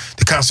line.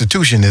 The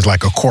Constitution is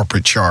like a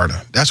corporate charter.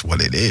 That's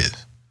what it is.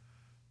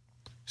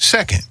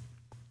 Second,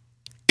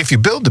 if you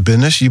build the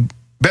business, you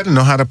better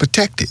know how to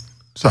protect it.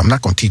 So I'm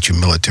not going to teach you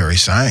military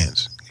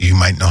science. You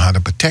might know how to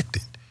protect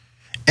it.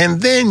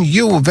 And then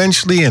you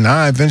eventually and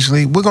I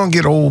eventually, we're going to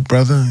get old,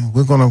 brother.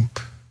 We're going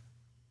to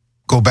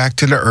go back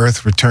to the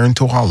earth, return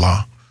to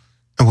Allah,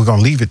 and we're going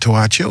to leave it to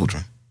our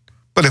children.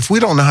 But if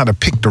we don't know how to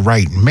pick the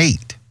right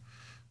mate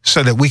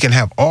so that we can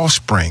have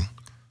offspring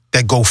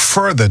that go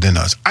further than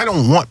us, I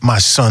don't want my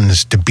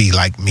sons to be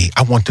like me.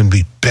 I want them to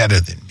be better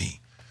than me.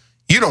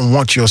 You don't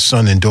want your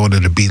son and daughter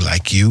to be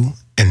like you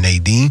and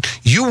Nadine.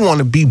 You want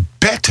to be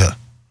better,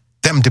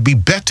 them to be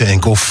better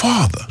and go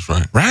farther. That's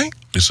right. Right?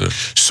 Yes, sir.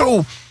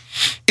 So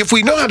if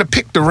we know how to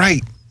pick the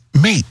right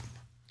mate,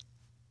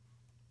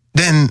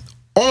 then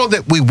all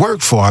that we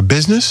work for, our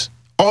business,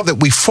 all that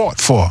we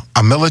fought for,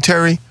 our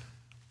military,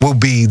 will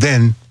be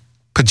then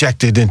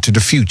projected into the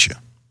future.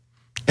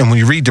 And when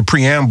you read the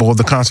preamble of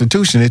the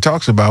Constitution, it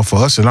talks about for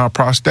us and our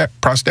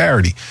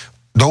posterity,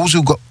 those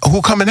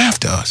who coming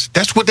after us.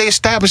 That's what they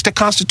established the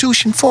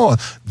Constitution for,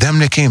 them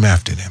that came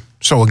after them.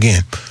 So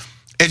again,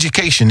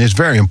 education is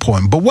very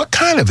important. But what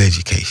kind of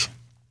education?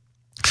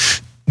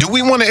 Do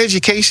we want an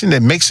education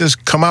that makes us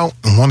come out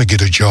and want to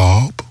get a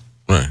job?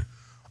 Right.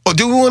 Or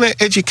do we want an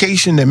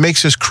education that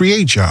makes us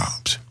create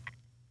jobs?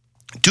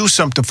 Do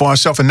something for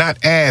ourselves and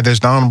not add, as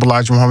the Honorable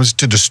Elijah Muhammad said,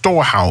 to the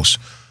storehouse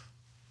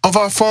of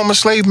our former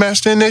slave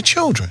master and their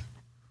children.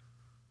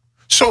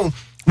 So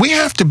we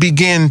have to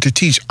begin to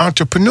teach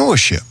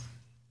entrepreneurship.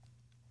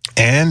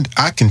 And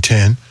I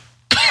contend,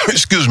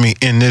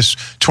 in this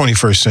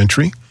 21st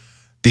century,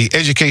 the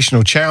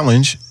educational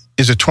challenge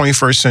is a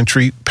 21st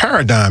century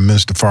paradigm,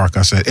 Minister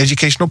Farrakhan said,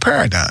 educational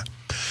paradigm.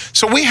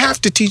 So we have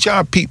to teach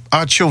our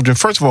children,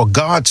 first of all,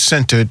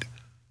 God-centered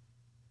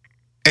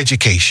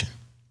education.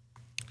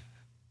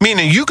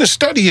 Meaning you can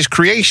study his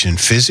creation,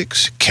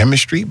 physics,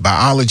 chemistry,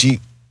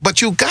 biology,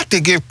 but you got to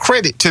give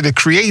credit to the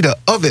creator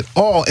of it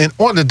all in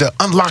order to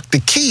unlock the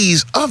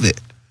keys of it.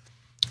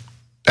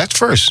 That's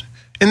first.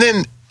 And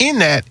then in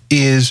that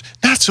is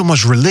not so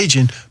much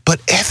religion,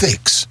 but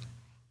ethics,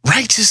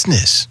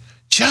 righteousness,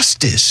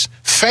 justice,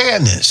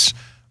 fairness,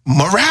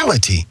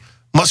 morality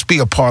must be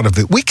a part of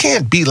it. We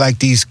can't be like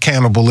these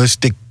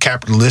cannibalistic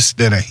capitalists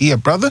that are here,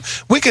 brother.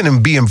 We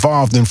can be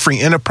involved in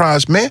free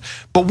enterprise, man.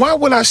 But why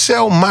would I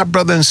sell my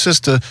brother and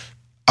sister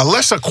a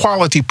lesser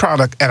quality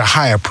product at a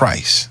higher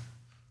price?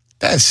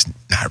 That's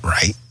not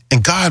right.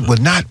 And God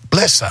would not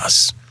bless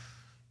us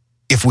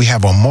if we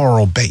have a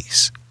moral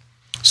base.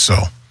 So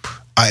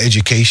our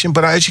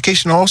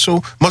education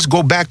also must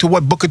go back to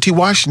what Booker T.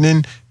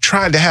 Washington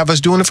tried to have us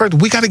do in the first.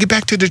 We got to get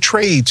back to the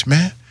trades,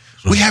 man.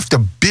 We have to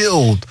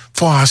build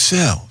for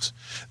ourselves.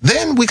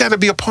 Then we got to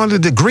be a part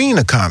of the green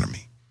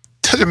economy.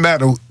 Doesn't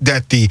matter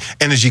that the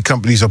energy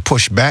companies are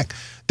pushed back.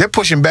 They're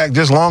pushing back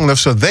just long enough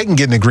so they can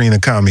get in the green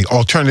economy.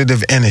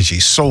 Alternative energy,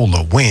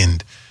 solar,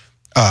 wind,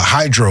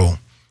 hydro,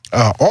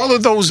 all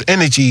of those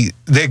energy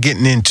they're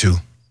getting into.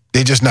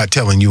 They're just not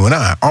telling you and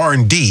I.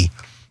 R&D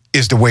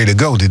is the way to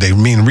go today,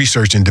 meaning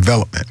research and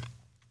development.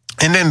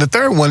 And then the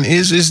third one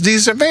is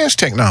these advanced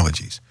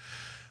technologies.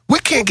 We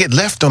can't get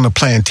left on the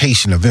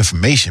plantation of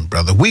information,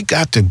 brother. We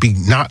got to be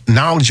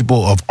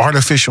knowledgeable of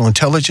artificial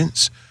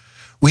intelligence.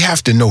 We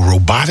have to know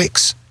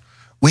robotics.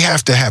 We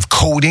have to have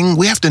coding.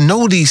 We have to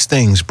know these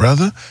things,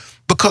 brother,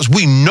 because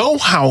we know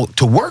how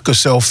to work a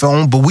cell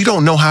phone, but we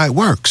don't know how it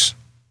works.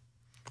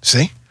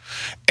 See?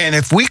 And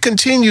if we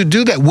continue to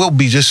do that, we'll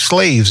be just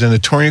slaves in the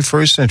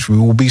 21st century.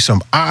 We'll be some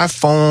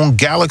iPhone,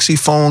 Galaxy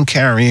phone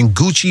carrying,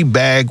 Gucci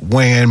bag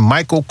wearing,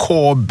 Michael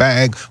Kors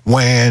bag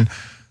wearing,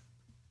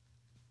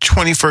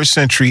 21st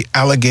century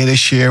alligator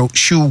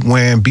shoe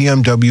wearing,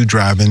 BMW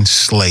driving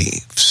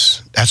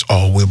slaves. That's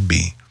all we'll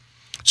be.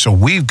 So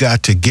we've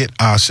got to get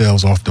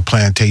ourselves off the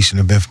plantation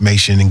of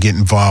information and get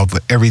involved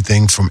with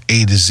everything from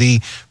A to Z,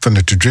 from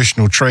the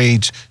traditional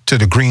trades to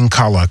the green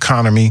collar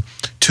economy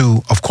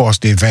to, of course,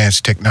 the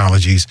advanced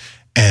technologies.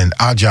 And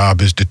our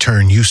job is to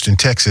turn Houston,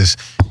 Texas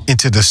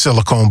into the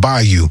Silicon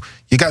Bayou.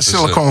 You got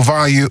Silicon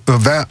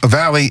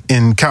Valley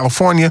in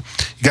California.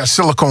 You got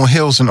Silicon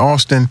Hills in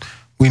Austin.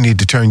 We need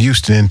to turn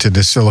Houston into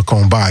the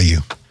Silicon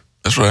Bayou.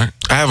 That's right.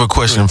 I have a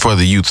question for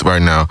the youth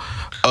right now.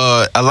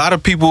 A lot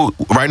of people,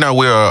 right now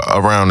we're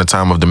around the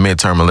time of the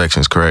midterm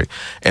elections, correct?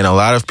 And a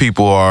lot of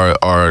people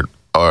are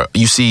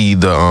you see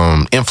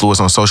the influence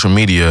on social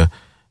media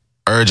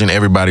urging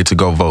everybody to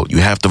go vote. You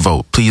have to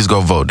vote. Please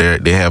go vote.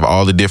 They have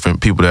all the different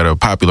people that are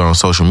popular on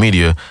social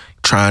media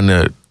trying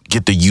to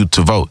get the youth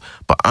to vote.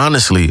 But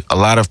honestly, a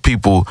lot of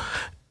people,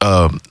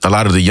 a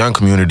lot of the young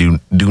community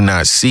do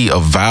not see a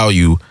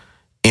value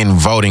in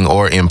voting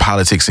or in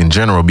politics in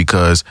general,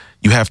 because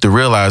you have to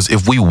realize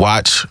if we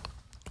watch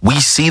we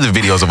see the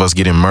videos of us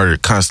getting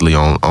murdered constantly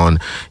on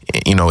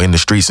in the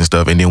streets and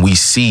stuff, and then we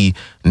see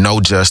no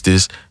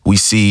justice. We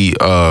see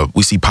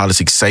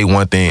politics say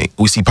one thing,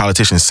 we see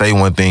politicians say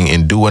one thing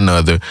and do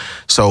another.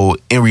 So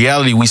in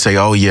reality, we say,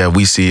 oh yeah,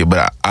 we see it,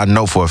 but I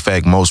know for a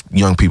fact most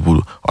young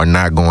people are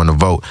not going to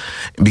vote.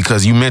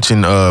 Because you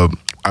mentioned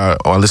I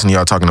listened to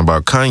y'all talking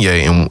about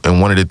Kanye,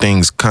 and one of the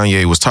things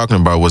Kanye was talking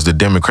about was the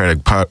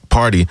Democratic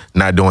Party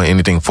not doing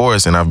anything for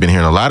us, and I've been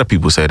hearing a lot of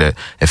people say that.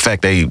 In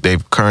fact,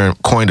 they've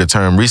coined a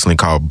term recently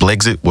called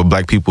Blexit, where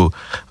black people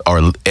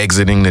are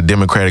exiting the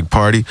Democratic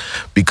Party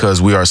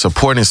because we are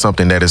supporting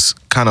something that is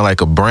kind of like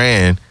a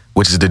brand,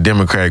 which is the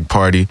Democratic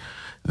Party,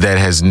 that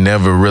has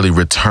never really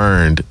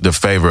returned the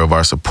favor of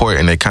our support,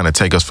 and they kind of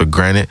take us for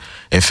granted.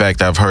 In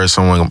fact, I've heard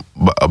someone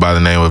by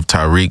the name of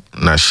Tariq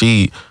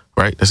Nasheed,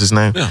 right? That's his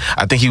name? Yeah.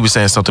 I think he was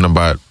saying something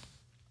about,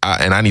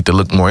 and I need to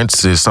look more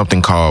into this,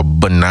 something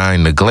called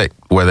benign neglect,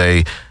 where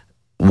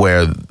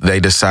they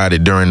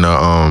decided during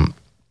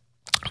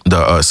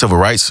the civil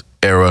rights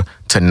era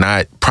to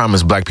not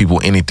promise black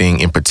people anything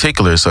in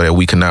particular so that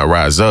we could not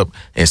rise up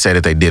and say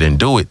that they didn't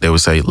do it. They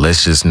would say,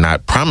 let's just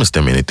not promise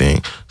them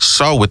anything.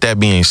 So with that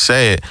being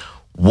said,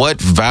 what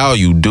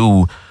value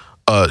do,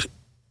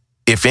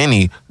 if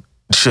any,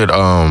 should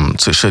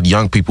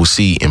young people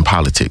see in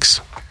politics?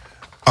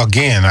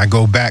 Again, I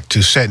go back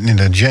to setting an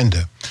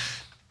agenda.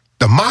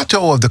 The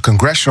motto of the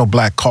Congressional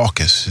Black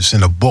Caucus is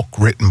in a book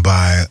written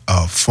by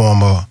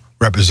former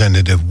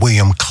Representative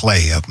William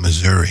Clay of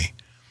Missouri.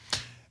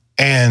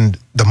 And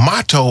the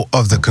motto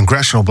of the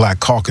Congressional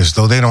Black Caucus,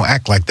 though they don't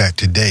act like that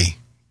today,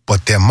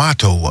 but their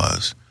motto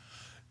was,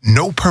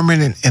 no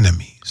permanent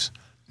enemies,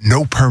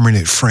 no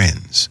permanent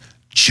friends,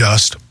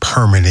 just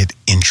permanent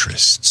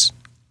interests.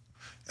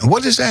 And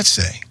what does that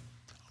say?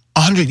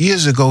 100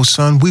 years ago,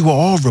 son, we were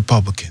all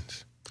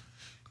Republicans.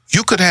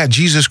 You could have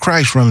Jesus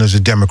Christ run as a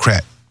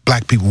Democrat.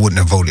 Black people wouldn't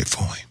have voted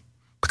for him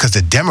because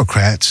the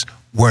Democrats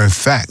were, in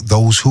fact,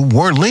 those who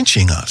were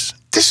lynching us.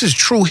 This is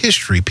true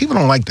history. People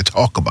don't like to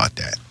talk about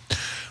that.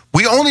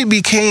 We only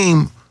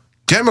became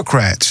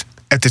Democrats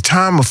at the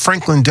time of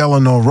Franklin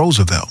Delano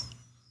Roosevelt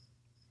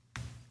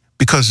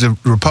because the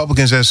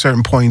Republicans at a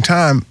certain point in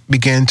time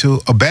began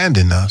to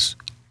abandon us,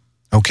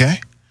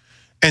 okay?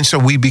 And so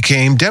we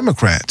became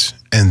Democrats.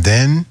 And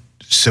then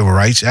Civil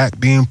Rights Act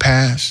being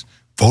passed,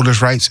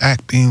 Voters' Rights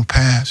Act being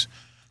passed,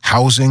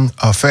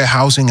 Fair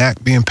Housing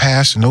Act being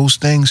passed, and those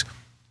things,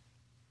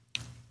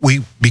 we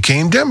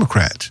became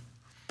Democrats.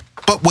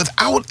 But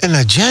without an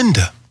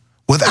agenda,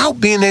 without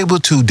being able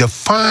to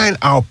define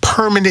our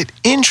permanent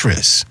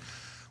interests,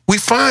 we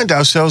find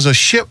ourselves a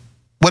ship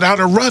without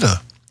a rudder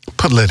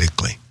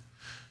politically.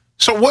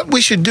 So what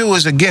we should do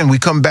is, again, we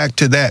come back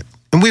to that,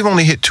 and we've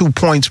only hit 2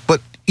 points,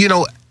 but,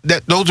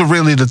 those are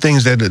really the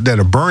things that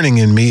are burning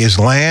in me is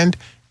land,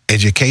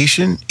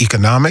 education,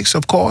 economics,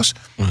 of course.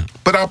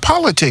 But our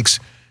politics,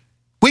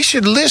 we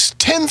should list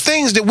 10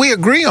 things that we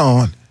agree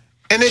on.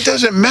 And it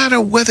doesn't matter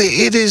whether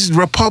it is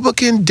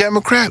Republican,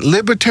 Democrat,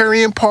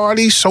 Libertarian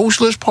Party,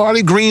 Socialist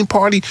Party, Green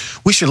Party.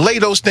 We should lay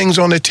those things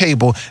on the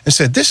table and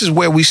say, this is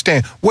where we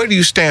stand. Where do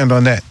you stand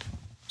on that,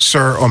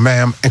 sir or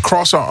ma'am? And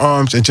cross our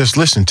arms and just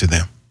listen to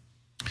them.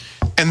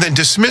 And then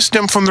dismiss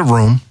them from the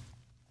room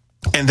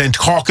and then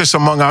caucus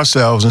among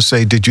ourselves and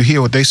say, did you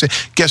hear what they said?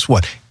 Guess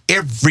what?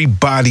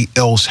 Everybody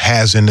else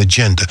has an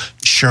agenda.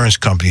 Insurance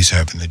companies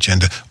have an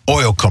agenda.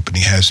 Oil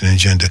company has an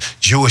agenda.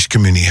 Jewish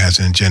community has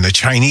an agenda.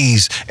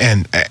 Chinese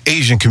and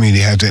Asian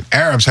community has it.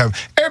 Arabs have.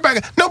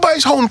 Everybody.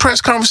 Nobody's holding press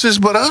conferences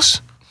but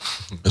us.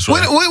 That's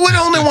right. We're the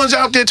only ones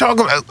out there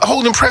talking,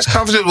 holding press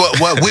conferences.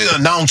 Well, we're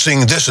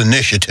announcing this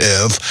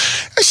initiative.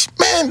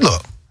 Man,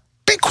 look,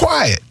 be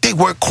quiet. They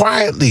work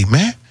quietly,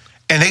 man.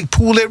 And they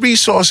pool their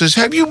resources.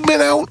 Have you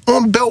been out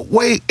on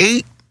Beltway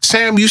 8,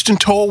 Sam Houston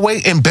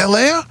Tollway in Bel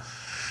Air?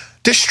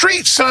 The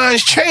street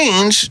signs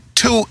changed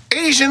to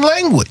Asian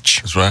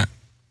language. That's right.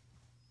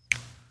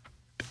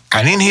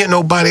 I didn't hear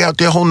nobody out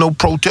there holding no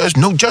protest,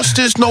 no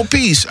justice, no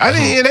peace. I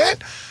didn't hear that.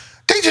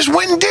 They just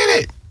went and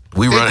did it.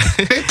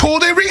 They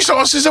pulled their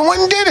resources and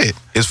went and did it.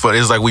 It's funny.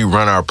 It's like we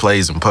run our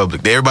plays in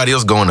public. Everybody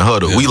else go in the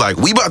huddle. Yeah.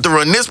 We about to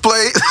run this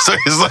play. So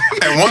it's like,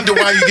 and wonder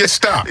why you get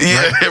stopped.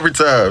 Yeah, right? Every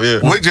time. Yeah,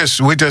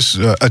 we're just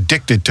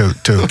addicted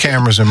to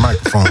cameras and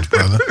microphones,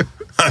 brother.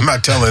 I'm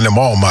not telling them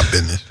all my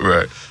business.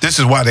 Right. This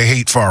is why they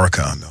hate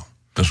Farrakhan, though.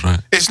 That's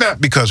right. It's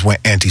not because we're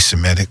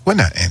anti-Semitic. We're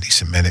not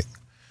anti-Semitic.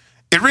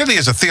 It really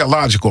is a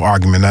theological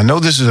argument. I know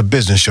this is a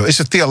business show. It's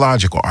a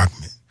theological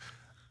argument.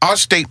 Our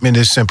statement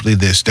is simply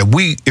this, that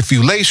if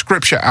you lay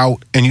scripture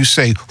out and you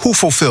say, who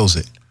fulfills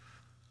it?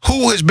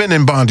 Who has been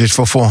in bondage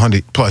for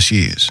 400 plus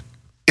years?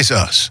 It's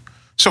us.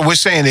 So we're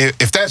saying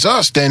if that's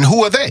us, then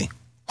who are they?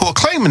 Who are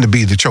claiming to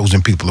be the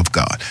chosen people of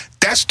God?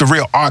 That's the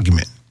real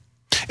argument.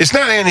 It's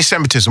not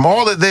anti-Semitism.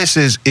 All of this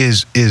is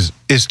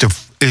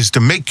to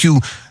make you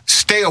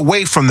stay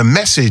away from the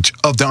message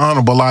of the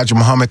Honorable Elijah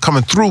Muhammad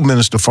coming through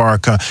Minister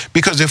Farrakhan.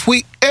 Because if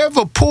we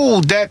ever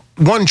pulled that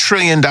 $1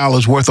 trillion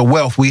worth of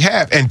wealth we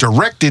have and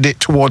directed it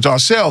towards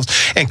ourselves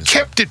and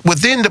kept it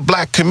within the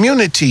black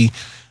community,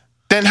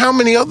 then how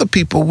many other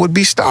people would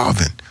be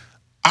starving?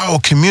 Our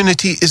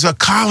community is a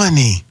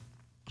colony.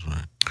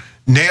 Right.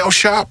 Nail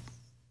shop,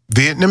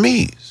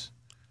 Vietnamese.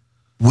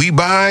 We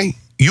buy,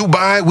 you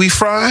buy, we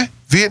fry,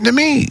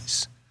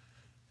 Vietnamese.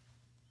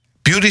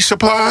 Beauty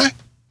supply,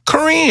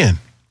 Korean.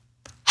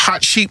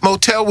 Hot Sheep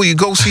Motel where you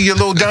go see your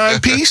little dime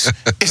piece,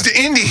 it's the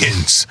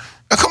Indians.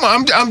 Now, come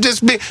on, I'm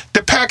just big.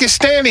 The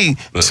Pakistani,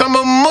 some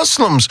of them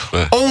Muslims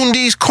own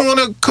these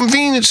corner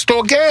convenience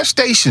store gas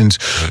stations.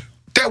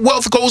 That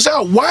wealth goes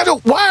out. Why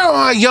are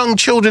our young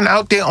children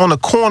out there on the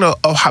corner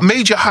of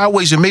major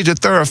highways and major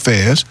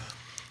thoroughfares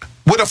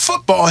with a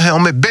football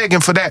helmet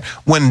begging for that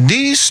when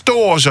these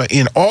stores are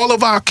in all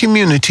of our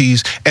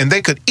communities and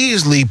they could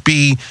easily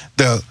be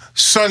the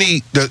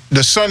sunny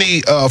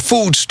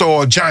food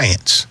store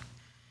giants?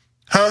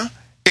 Huh?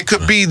 It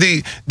could be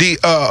the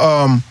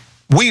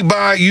we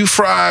buy, you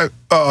fry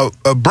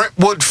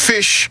Brentwood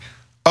fish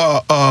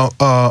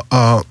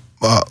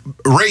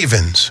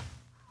ravens.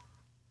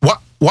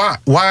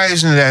 Why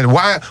isn't that?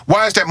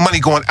 Why is that money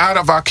going out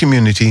of our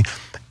community?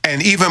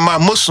 And even my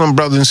Muslim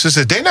brothers and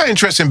sisters, they're not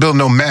interested in building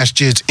no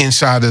masjids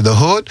inside of the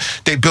hood.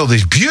 They build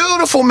these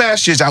beautiful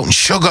masjids out in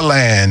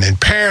Sugarland and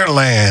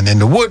Pearland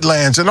and the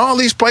Woodlands and all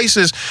these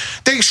places.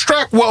 They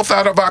extract wealth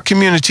out of our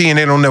community and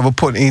they don't never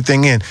put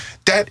anything in.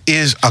 That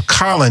is a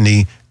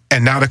colony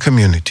and not a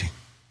community.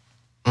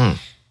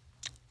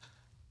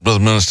 Brother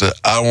Minister,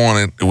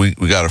 we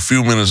got a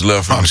few minutes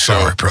left. I'm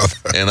sorry, brother.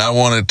 And I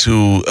wanted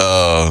to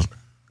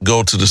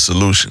go to the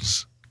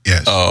solutions.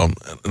 Yes.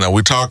 Now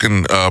we're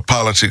talking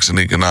politics and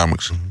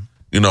economics. Mm-hmm.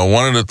 You know,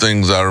 one of the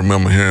things I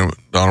remember hearing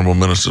the Honorable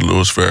Minister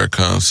Louis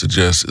Farrakhan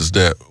suggest is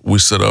that we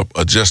set up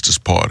a Justice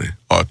Party,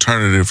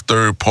 alternative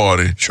third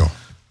party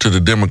to the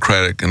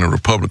Democratic and the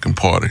Republican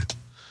Party.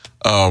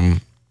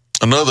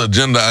 Another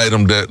agenda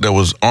item that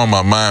was on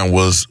my mind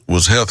was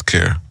health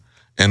care.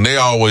 And they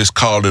always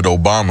called it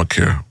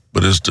Obamacare,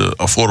 but it's the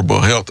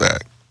Affordable Health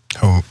Act.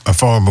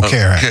 Affordable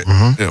Care Act.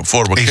 Yeah,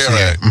 Affordable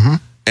Care Act. Mm-hmm.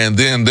 And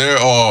then there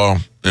are,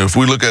 if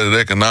we look at it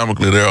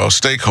economically, there are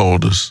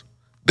stakeholders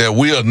that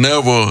we'll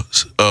never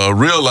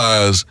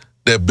realize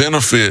that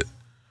benefit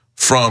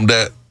from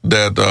that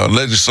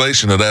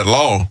legislation or that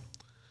law,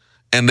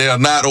 and they are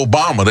not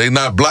Obama. They're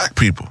not black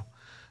people.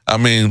 I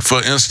mean,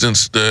 for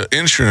instance, the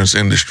insurance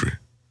industry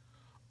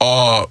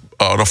or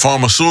the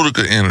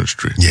pharmaceutical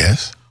industry.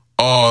 Yes.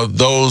 Or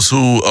those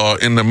who are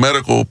in the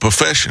medical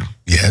profession.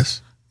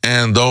 Yes.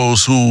 And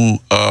those who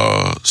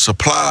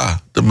supply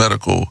the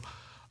medical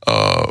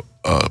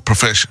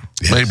profession,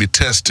 yes. Maybe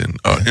testing,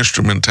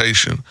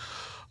 instrumentation.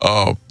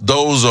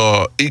 Those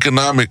are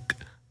economic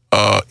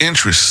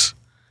interests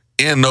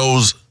in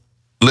those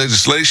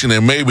legislation,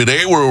 and maybe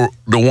they were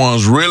the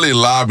ones really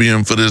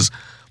lobbying for this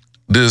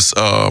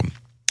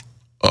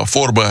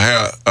Affordable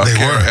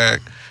Care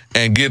Act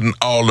and getting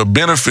all the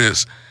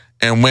benefits.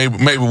 And maybe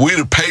we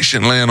the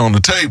patient laying on the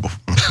table.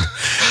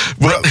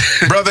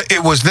 Brother,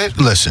 it was that.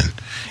 Listen,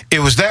 it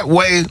was that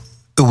way.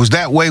 It was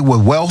that way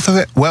with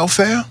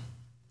welfare.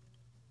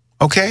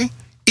 Okay,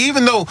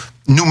 even though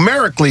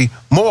numerically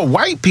more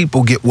white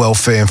people get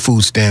welfare and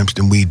food stamps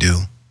than we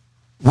do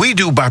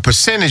by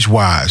percentage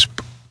wise.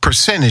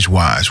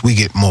 We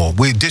get more.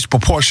 We're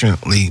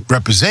disproportionately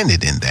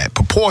represented in that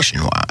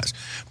proportion wise.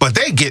 But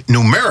they get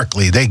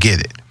numerically, they get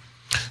it.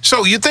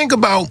 So you think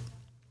about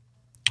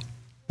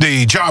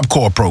the Job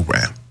Corps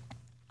program.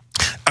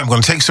 I'm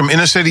going to take some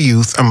inner city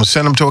youth. I'm going to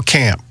send them to a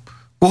camp.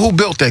 Well, who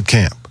built that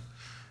camp?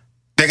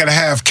 They're going to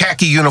have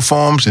khaki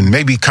uniforms and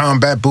maybe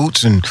combat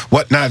boots and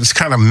whatnot. It's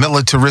kind of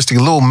militaristic, a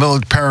little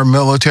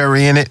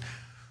paramilitary in it.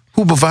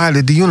 Who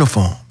provided the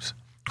uniforms?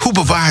 Who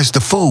provides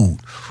the food?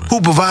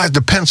 Who provides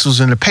the pencils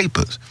and the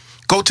papers?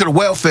 Go to the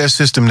welfare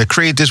system to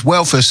create this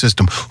welfare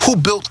system. Who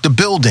built the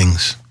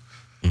buildings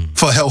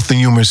for health and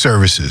human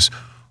services?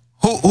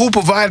 Who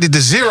provided the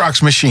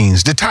Xerox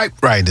machines, the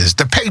typewriters,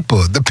 the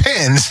paper, the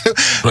pens?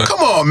 Right. Come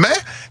on, man.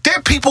 There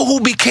are people who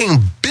became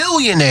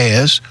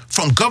billionaires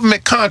from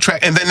government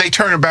contract, and then they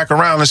turn it back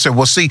around and say,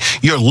 well, see,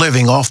 you're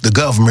living off the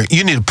government.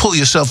 You need to pull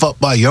yourself up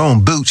by your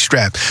own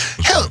bootstrap.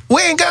 Hell,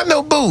 we ain't got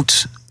no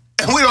boots.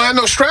 And we don't have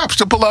no straps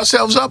to pull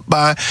ourselves up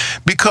by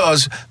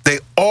because they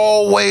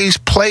always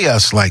play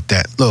us like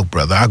that. Look,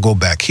 brother, I go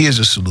back. Here's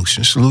a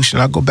solution.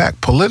 I go back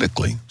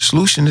politically.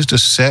 Solution is to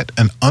set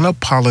an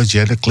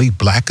unapologetically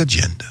black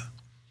agenda.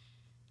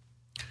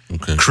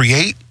 Okay.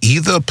 Create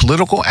either a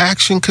political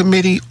action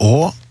committee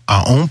or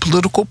our own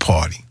political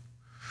party.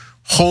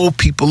 Hold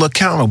people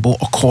accountable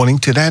according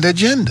to that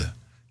agenda.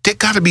 There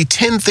got to be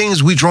 10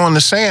 things we draw in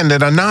the sand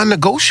that are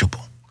non-negotiable.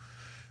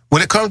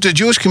 When it comes to the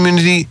Jewish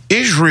community,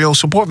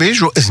 support for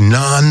Israel is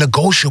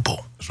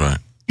non-negotiable. That's right.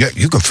 Yeah,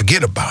 you can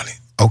forget about it,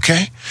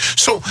 okay?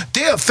 So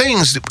there are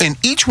things in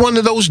each one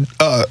of those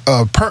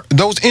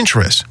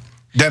interests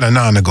that are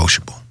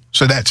non-negotiable.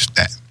 So that's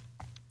that.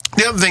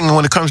 The other thing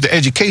when it comes to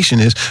education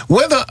is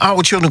whether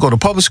our children go to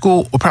public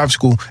school or private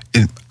school,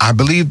 I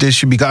believe this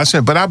should be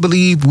God-sent, but I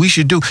believe we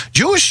should do.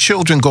 Jewish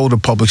children go to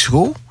public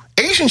school.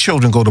 Asian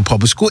children go to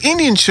public school.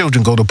 Indian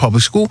children go to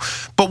public school.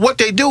 But what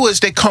they do is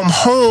they come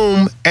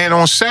home and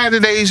on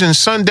Saturdays and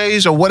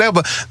Sundays or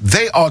whatever,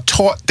 they are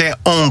taught their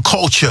own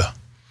culture.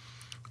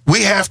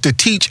 We have to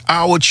teach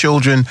our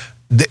children,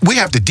 we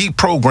have to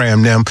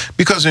deprogram them,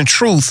 because in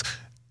truth,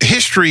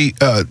 history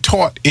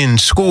taught in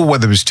school,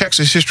 whether it's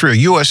Texas history or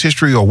U.S.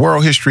 history or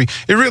world history,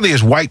 it really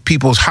is white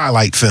people's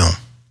highlight film.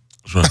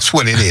 Right. That's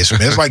what it is,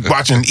 man. It's like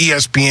watching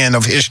ESPN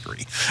of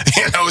history.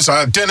 It's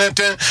like,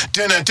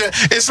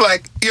 it's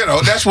like,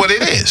 that's what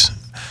it is.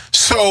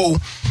 So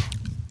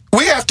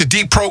we have to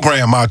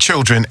deprogram our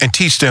children and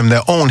teach them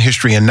their own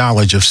history and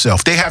knowledge of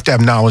self. They have to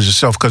have knowledge of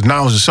self, because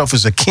knowledge of self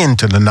is akin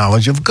to the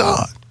knowledge of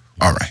God.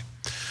 All right.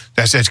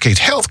 That's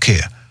education.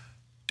 Healthcare.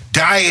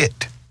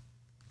 Diet.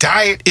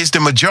 Diet is the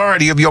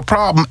majority of your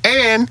problem,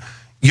 and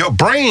your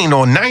brain,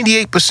 or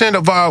 98%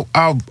 of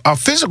our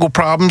physical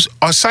problems,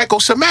 are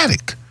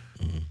psychosomatic.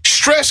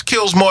 Stress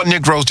kills more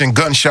Negroes than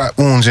gunshot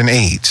wounds and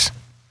AIDS.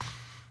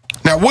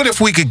 Now, what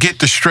if we could get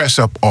the stress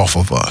up off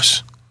of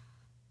us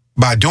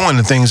by doing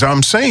the things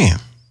I'm saying?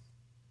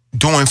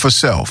 Doing for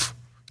self,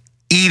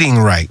 eating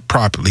right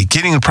properly,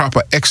 getting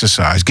proper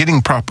exercise,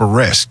 getting proper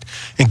rest,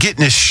 and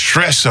getting this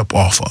stress up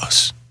off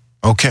us.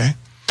 Okay?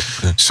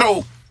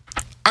 So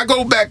I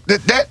go back,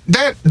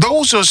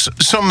 those are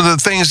some of the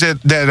things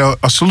that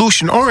are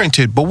solution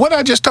oriented. But what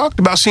I just talked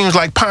about seems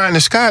like pie in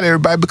the sky to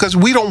everybody, because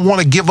we don't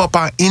want to give up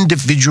our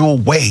individual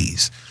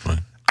ways. Right.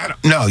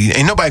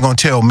 Ain't nobody gonna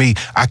tell me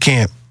I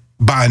can't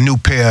buy a new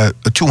pair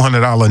of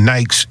 $200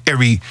 Nikes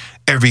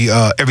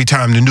every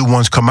time the new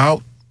ones come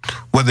out,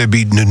 whether it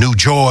be the new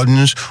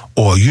Jordans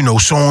or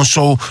so and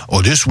so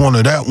or this one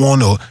or that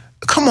one. Or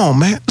come on,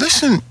 man,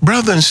 listen,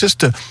 brother and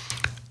sister,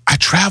 I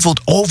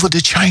traveled over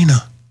to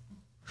China.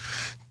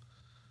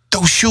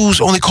 Those shoes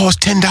only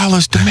cost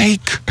 $10 to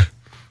make.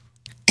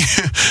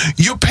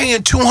 You're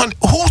paying $200.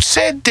 Who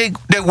said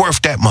they're worth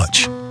that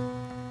much?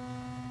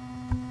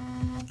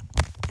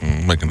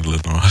 Making a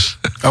little noise.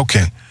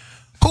 Okay.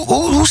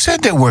 Who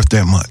said they're worth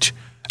that much?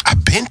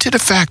 I've been to the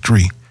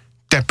factory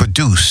that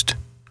produced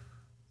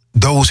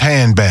those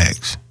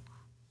handbags.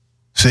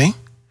 See?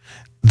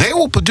 They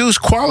will produce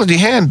quality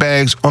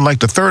handbags on like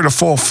the 3rd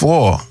or 4th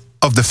floor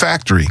of the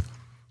factory.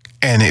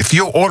 And if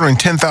you're ordering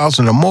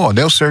 10,000 or more,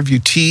 they'll serve you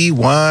tea,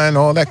 wine,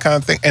 all that kind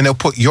of thing, and they'll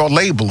put your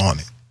label on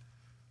it.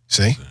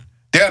 See?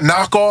 There are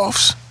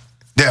knockoffs,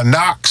 there are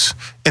knocks,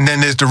 and then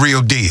there's the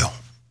real deal.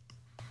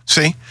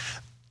 See?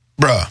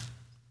 Bruh,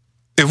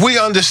 if we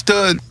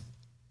understood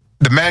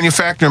the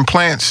manufacturing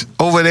plants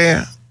over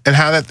there and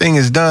how that thing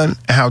is done,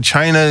 and how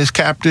China is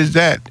captured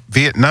that,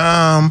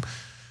 Vietnam,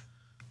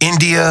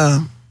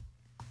 India,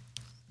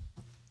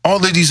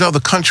 all of these other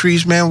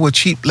countries, man, with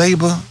cheap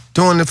labor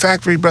doing the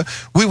factory, bro,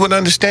 we would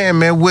understand,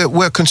 man,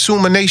 we're a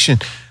consumer nation.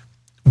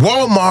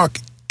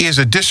 Walmart is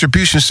a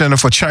distribution center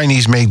for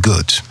Chinese-made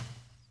goods.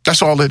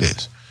 That's all it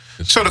is.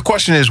 So the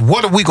question is,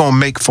 what are we going to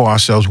make for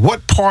ourselves?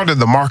 What part of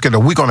the market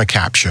are we going to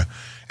capture?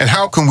 And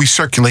how can we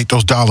circulate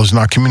those dollars in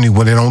our community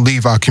when they don't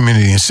leave our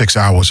community in 6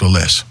 hours or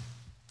less?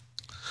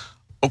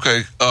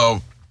 Okay.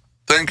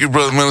 Thank you,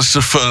 Brother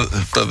Minister, for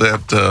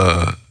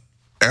that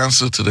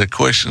answer to their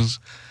questions.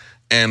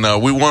 And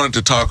we wanted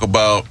to talk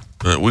about,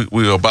 we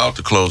were about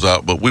to close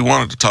out, but we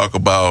wanted to talk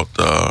about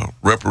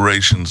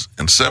reparations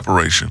and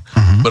separation.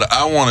 Mm-hmm. But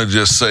I want to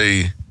just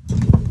say,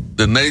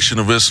 the Nation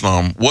of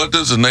Islam, what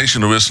does the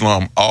Nation of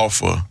Islam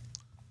offer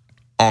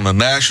on a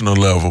national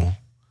level?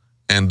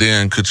 And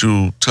then could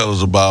you tell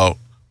us about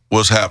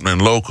what's happening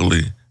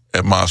locally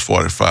at Mosque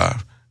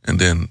 45? And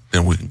then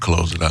we can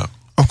close it out.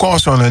 Of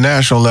course, on a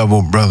national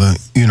level, brother,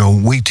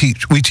 we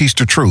teach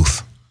the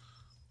truth.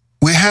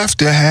 We have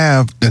to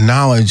have the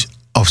knowledge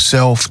of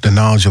self, the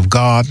knowledge of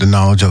God, the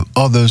knowledge of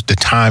others, the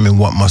time and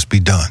what must be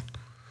done.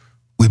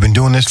 We've been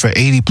doing this for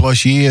 80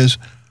 plus years.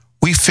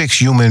 We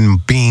fix human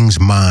beings'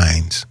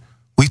 minds.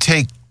 We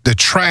take the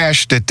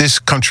trash that this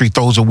country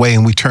throws away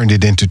and we turn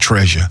it into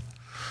treasure.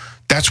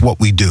 That's what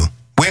we do.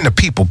 We're in the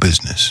people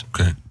business.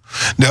 Okay.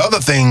 The other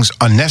things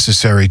are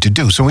necessary to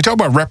do. So when we talk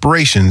about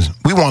reparations,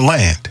 we want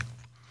land.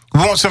 We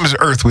want some of this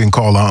earth we can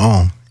call our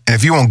own. And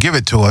if you won't give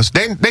it to us,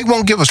 they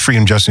won't give us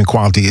freedom, justice, and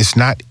equality. It's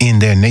not in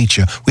their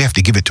nature. We have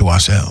to give it to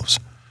ourselves.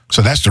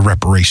 So that's the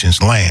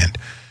reparations, land.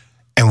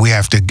 And we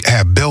have to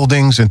have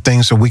buildings and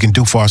things so we can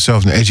do for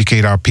ourselves and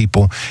educate our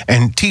people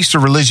and teach the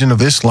religion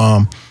of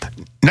Islam,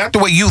 not the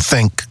way you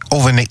think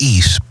over in the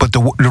East, but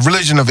the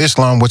religion of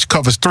Islam, which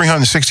covers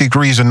 360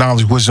 degrees of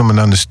knowledge, wisdom, and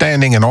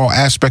understanding in all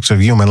aspects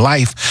of human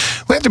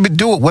life. We have to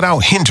do it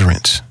without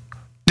hindrance.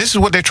 This is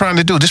what they're trying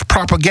to do. This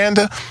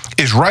propaganda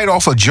is right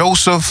off of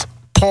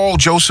Paul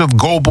Joseph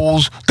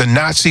Goebbels, the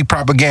Nazi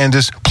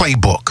propagandist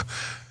playbook.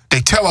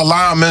 They tell a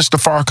lie on Minister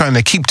Farrakhan,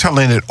 they keep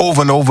telling it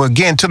over and over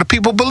again till the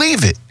people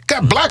believe it.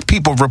 Got black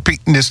people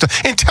repeating this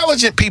stuff.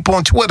 Intelligent people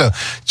on Twitter.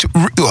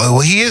 Well,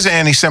 he is an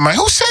anti-Semite.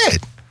 Who said?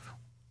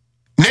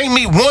 Name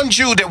me one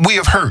Jew that we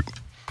have hurt.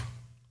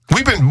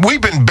 We've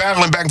been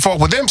battling back and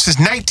forth with them since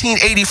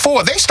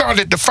 1984. They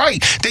started the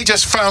fight. They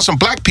just found some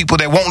black people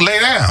that won't lay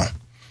down.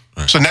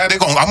 Right. So now I'm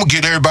gonna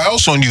get everybody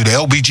else on you. The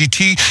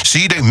LBGT,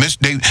 see,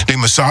 they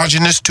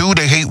misogynist too.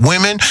 They hate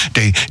women.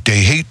 They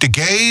hate the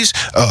gays.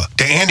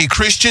 They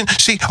anti-Christian.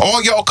 See,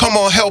 all y'all come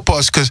on help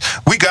us because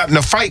we got in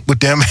a fight with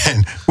them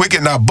and we're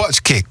getting our butts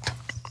kicked.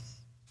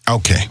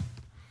 Okay.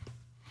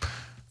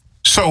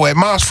 So at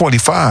Miles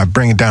 45,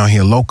 bring it down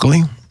here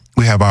locally,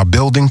 we have our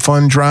building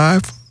fund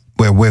drive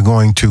where we're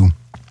going to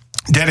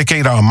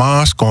dedicate our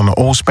mosque on the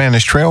Old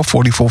Spanish Trail,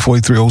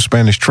 4443 Old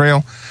Spanish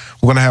Trail.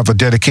 We're going to have a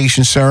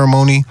dedication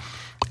ceremony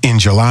in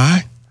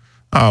July.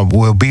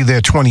 We'll be there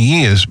 20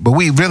 years, but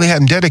we really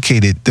haven't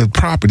dedicated the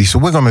property. So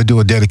we're going to do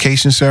a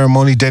dedication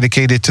ceremony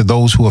dedicated to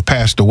those who have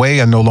passed away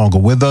and no longer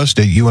with us,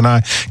 that you and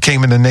I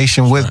came in the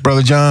nation with,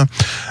 Brother John.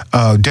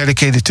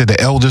 Dedicated to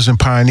the elders and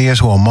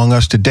pioneers who are among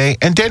us today,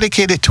 and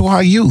dedicated to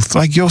our youth,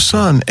 like your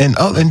son and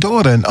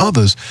daughter and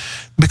others,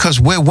 because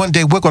one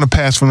day we're going to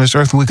pass from this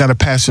earth and we got to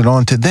pass it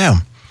on to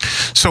them.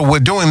 So we're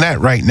doing that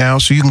right now.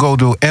 So you can go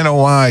to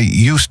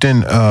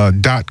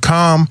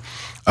NOIHouston.com.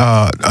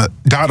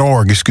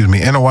 .org,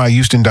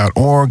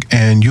 NOIHouston.org,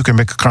 and you can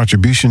make a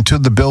contribution to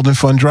the Building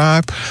Fund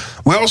Drive.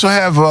 We also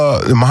have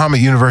the Muhammad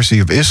University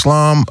of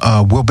Islam.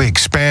 We'll be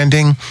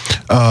expanding.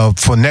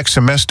 For next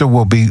semester,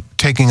 we'll be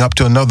taking up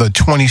to another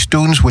 20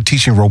 students. We're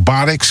teaching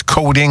robotics,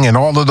 coding, and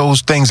all of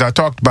those things I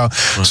talked about.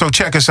 Right. So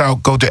check us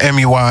out. Go to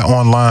MUI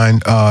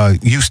online,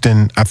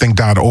 Houston, I think,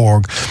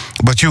 .org.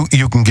 But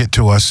you can get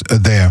to us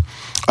there.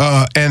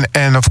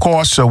 And of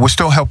course, we're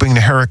still helping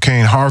the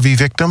Hurricane Harvey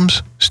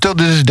victims. Still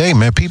to this day,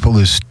 man, people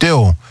are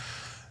still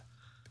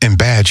in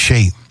bad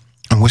shape.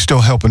 And we're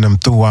still helping them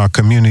through our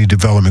Community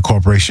Development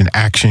Corporation,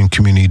 Action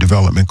Community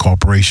Development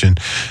Corporation.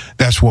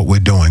 That's what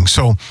we're doing.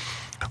 So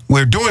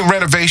we're doing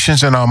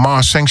renovations in our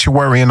mosque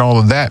sanctuary and all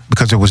of that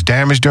because it was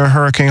damaged during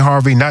Hurricane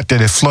Harvey. Not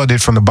that it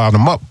flooded from the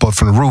bottom up, but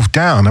from the roof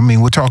down. I mean,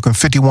 we're talking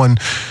 51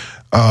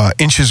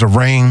 inches of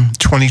rain,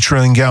 20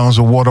 trillion gallons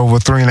of water over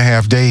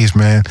 3.5 days,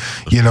 man.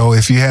 You know,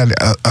 if you had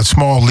a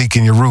small leak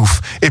in your roof,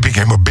 it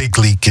became a big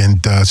leak.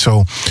 And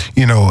so,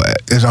 you know,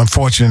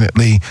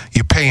 unfortunately,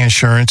 you pay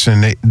insurance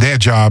and their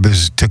job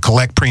is to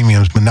collect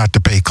premiums, but not to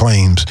pay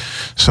claims.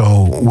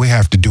 So we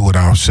have to do it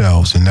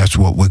ourselves, and that's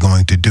what we're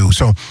going to do.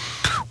 So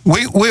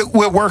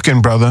we're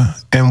working, brother,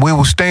 and we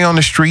will stay on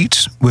the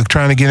streets. We're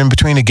trying to get in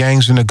between the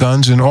gangs and the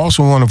guns, and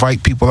also we want to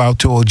invite people out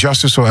to a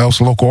Justice or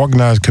Else local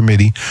organized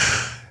committee.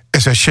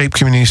 It's at Shape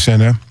Community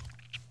Center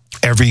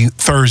every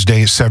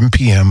Thursday at 7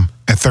 p.m.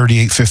 at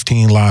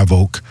 3815 Live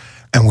Oak.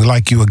 And we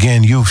like you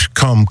again. You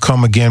come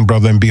again,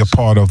 brother, and be a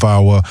part of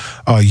our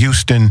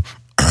Houston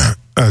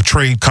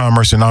Trade,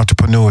 Commerce, and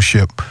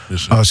Entrepreneurship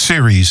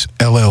series,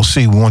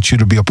 LLC. We want you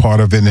to be a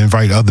part of it and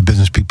invite other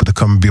business people to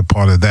come and be a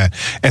part of that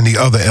and the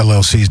other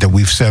LLCs that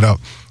we've set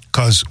up,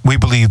 because we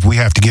believe we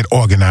have to get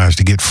organized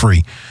to get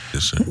free.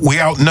 Yes, sir.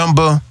 We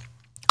outnumber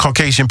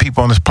Caucasian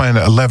people on this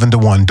planet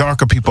 11-1.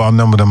 Darker people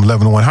outnumber them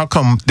 11-1. How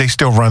come they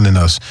still running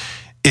us?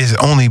 Is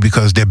only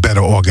because they're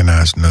better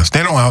organized than us.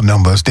 They don't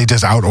outnumber us. They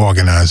just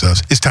out-organize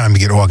us. It's time to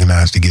get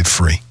organized to get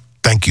free.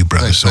 Thank you,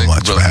 brother, so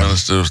much for having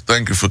me.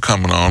 Thank you for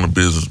coming on the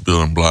Business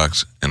Building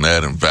Blocks and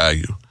adding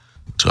value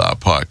to our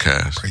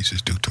podcast.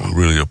 Praises due to him.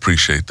 We really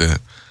appreciate that.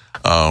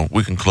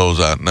 We can close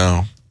out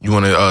now. You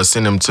want to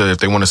send them to, if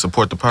they want to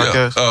support the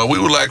podcast? Yeah. We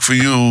would like for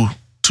you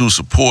to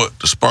support,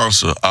 to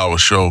sponsor our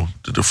show,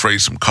 to defray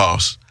some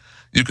costs.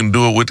 You can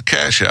do it with the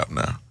Cash App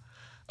now.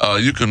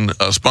 You can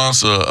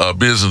sponsor a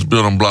Business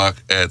Building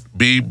Block at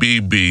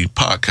BBB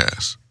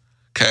Podcast.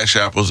 Cash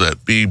App is at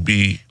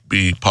BBB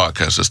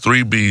Podcast. That's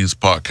 3 B's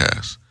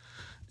Podcast.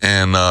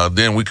 And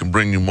then we can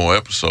bring you more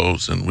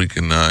episodes and we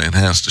can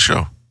enhance the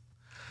show.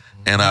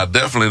 And I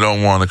definitely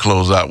don't want to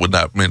close out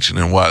without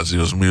mentioning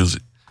Wazir's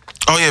music.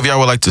 Oh, yeah, if y'all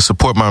would like to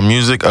support my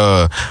music,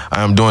 I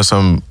am doing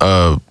some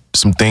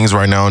things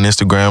right now on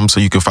Instagram, so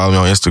you can follow me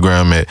on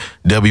Instagram at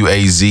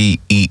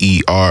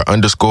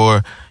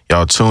WAZEER_.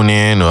 Y'all tune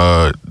in.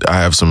 I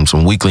have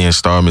some weekly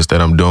installments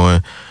that I'm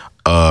doing.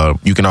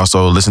 You can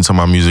also listen to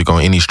my music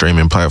on any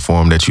streaming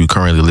platform that you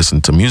currently listen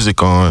to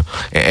music on.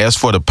 And as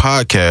for the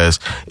podcast,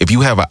 if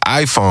you have an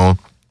iPhone,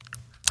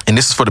 and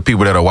this is for the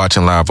people that are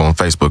watching live on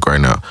Facebook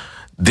right now,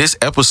 this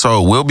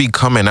episode will be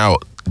coming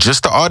out,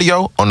 just the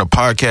audio, on the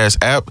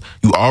podcast app.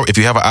 If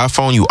you have an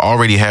iPhone, you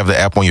already have the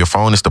app on your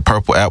phone. It's the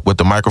purple app with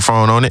the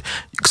microphone on it.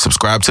 You can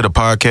subscribe to the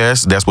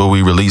podcast. That's where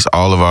we release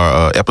all of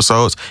our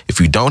episodes. If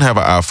you don't have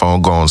an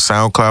iPhone, go on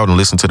SoundCloud and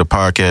listen to the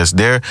podcast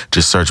there.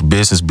 Just search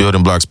Business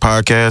Building Blocks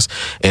Podcast.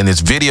 And this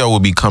video will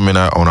be coming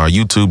out on our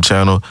YouTube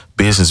channel,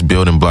 Business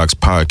Building Blocks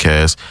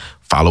Podcast.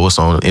 Follow us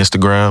on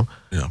Instagram.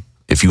 Yeah.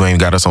 If you ain't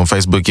got us on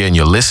Facebook yet and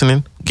you're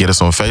listening, get us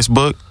on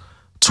Facebook,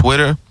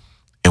 Twitter,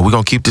 and we're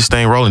going to keep this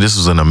thing rolling. This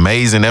was an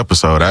amazing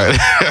episode. And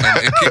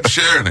keep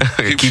sharing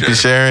it. Keep it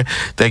sharing.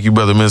 Thank you,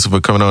 Brother Minister,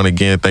 for coming on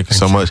again. Thank you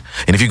so much.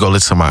 And if you go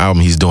listen to my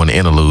album, he's doing the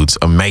interludes.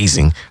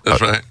 Amazing.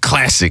 That's right.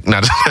 Classic. He's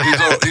on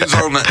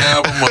the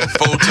album of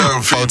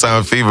Full-Time Fever.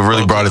 Full-Time Fever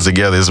really brought it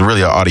together. It's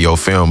really an audio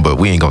film, but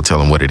we ain't going to tell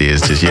him what it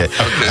is just yet.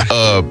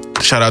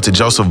 Okay. Shout out to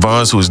Joseph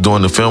Vons, who is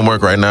doing the film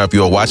work right now. If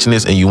you are watching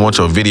this and you want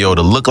your video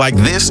to look like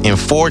this in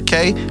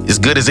 4K, as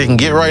good as it can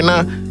get right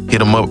now,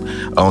 hit him up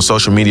on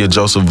social media,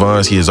 Joseph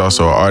Vons. He is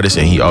also an artist,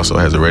 and he also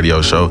has a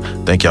radio show.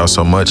 Thank y'all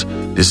so much.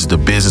 This is the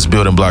Business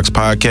Building Blocks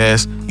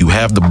Podcast. You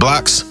have the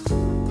blocks.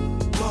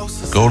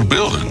 Go to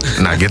building.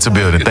 Now get to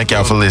building. Thank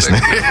y'all for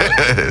listening.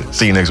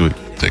 See you next week.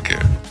 Take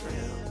care.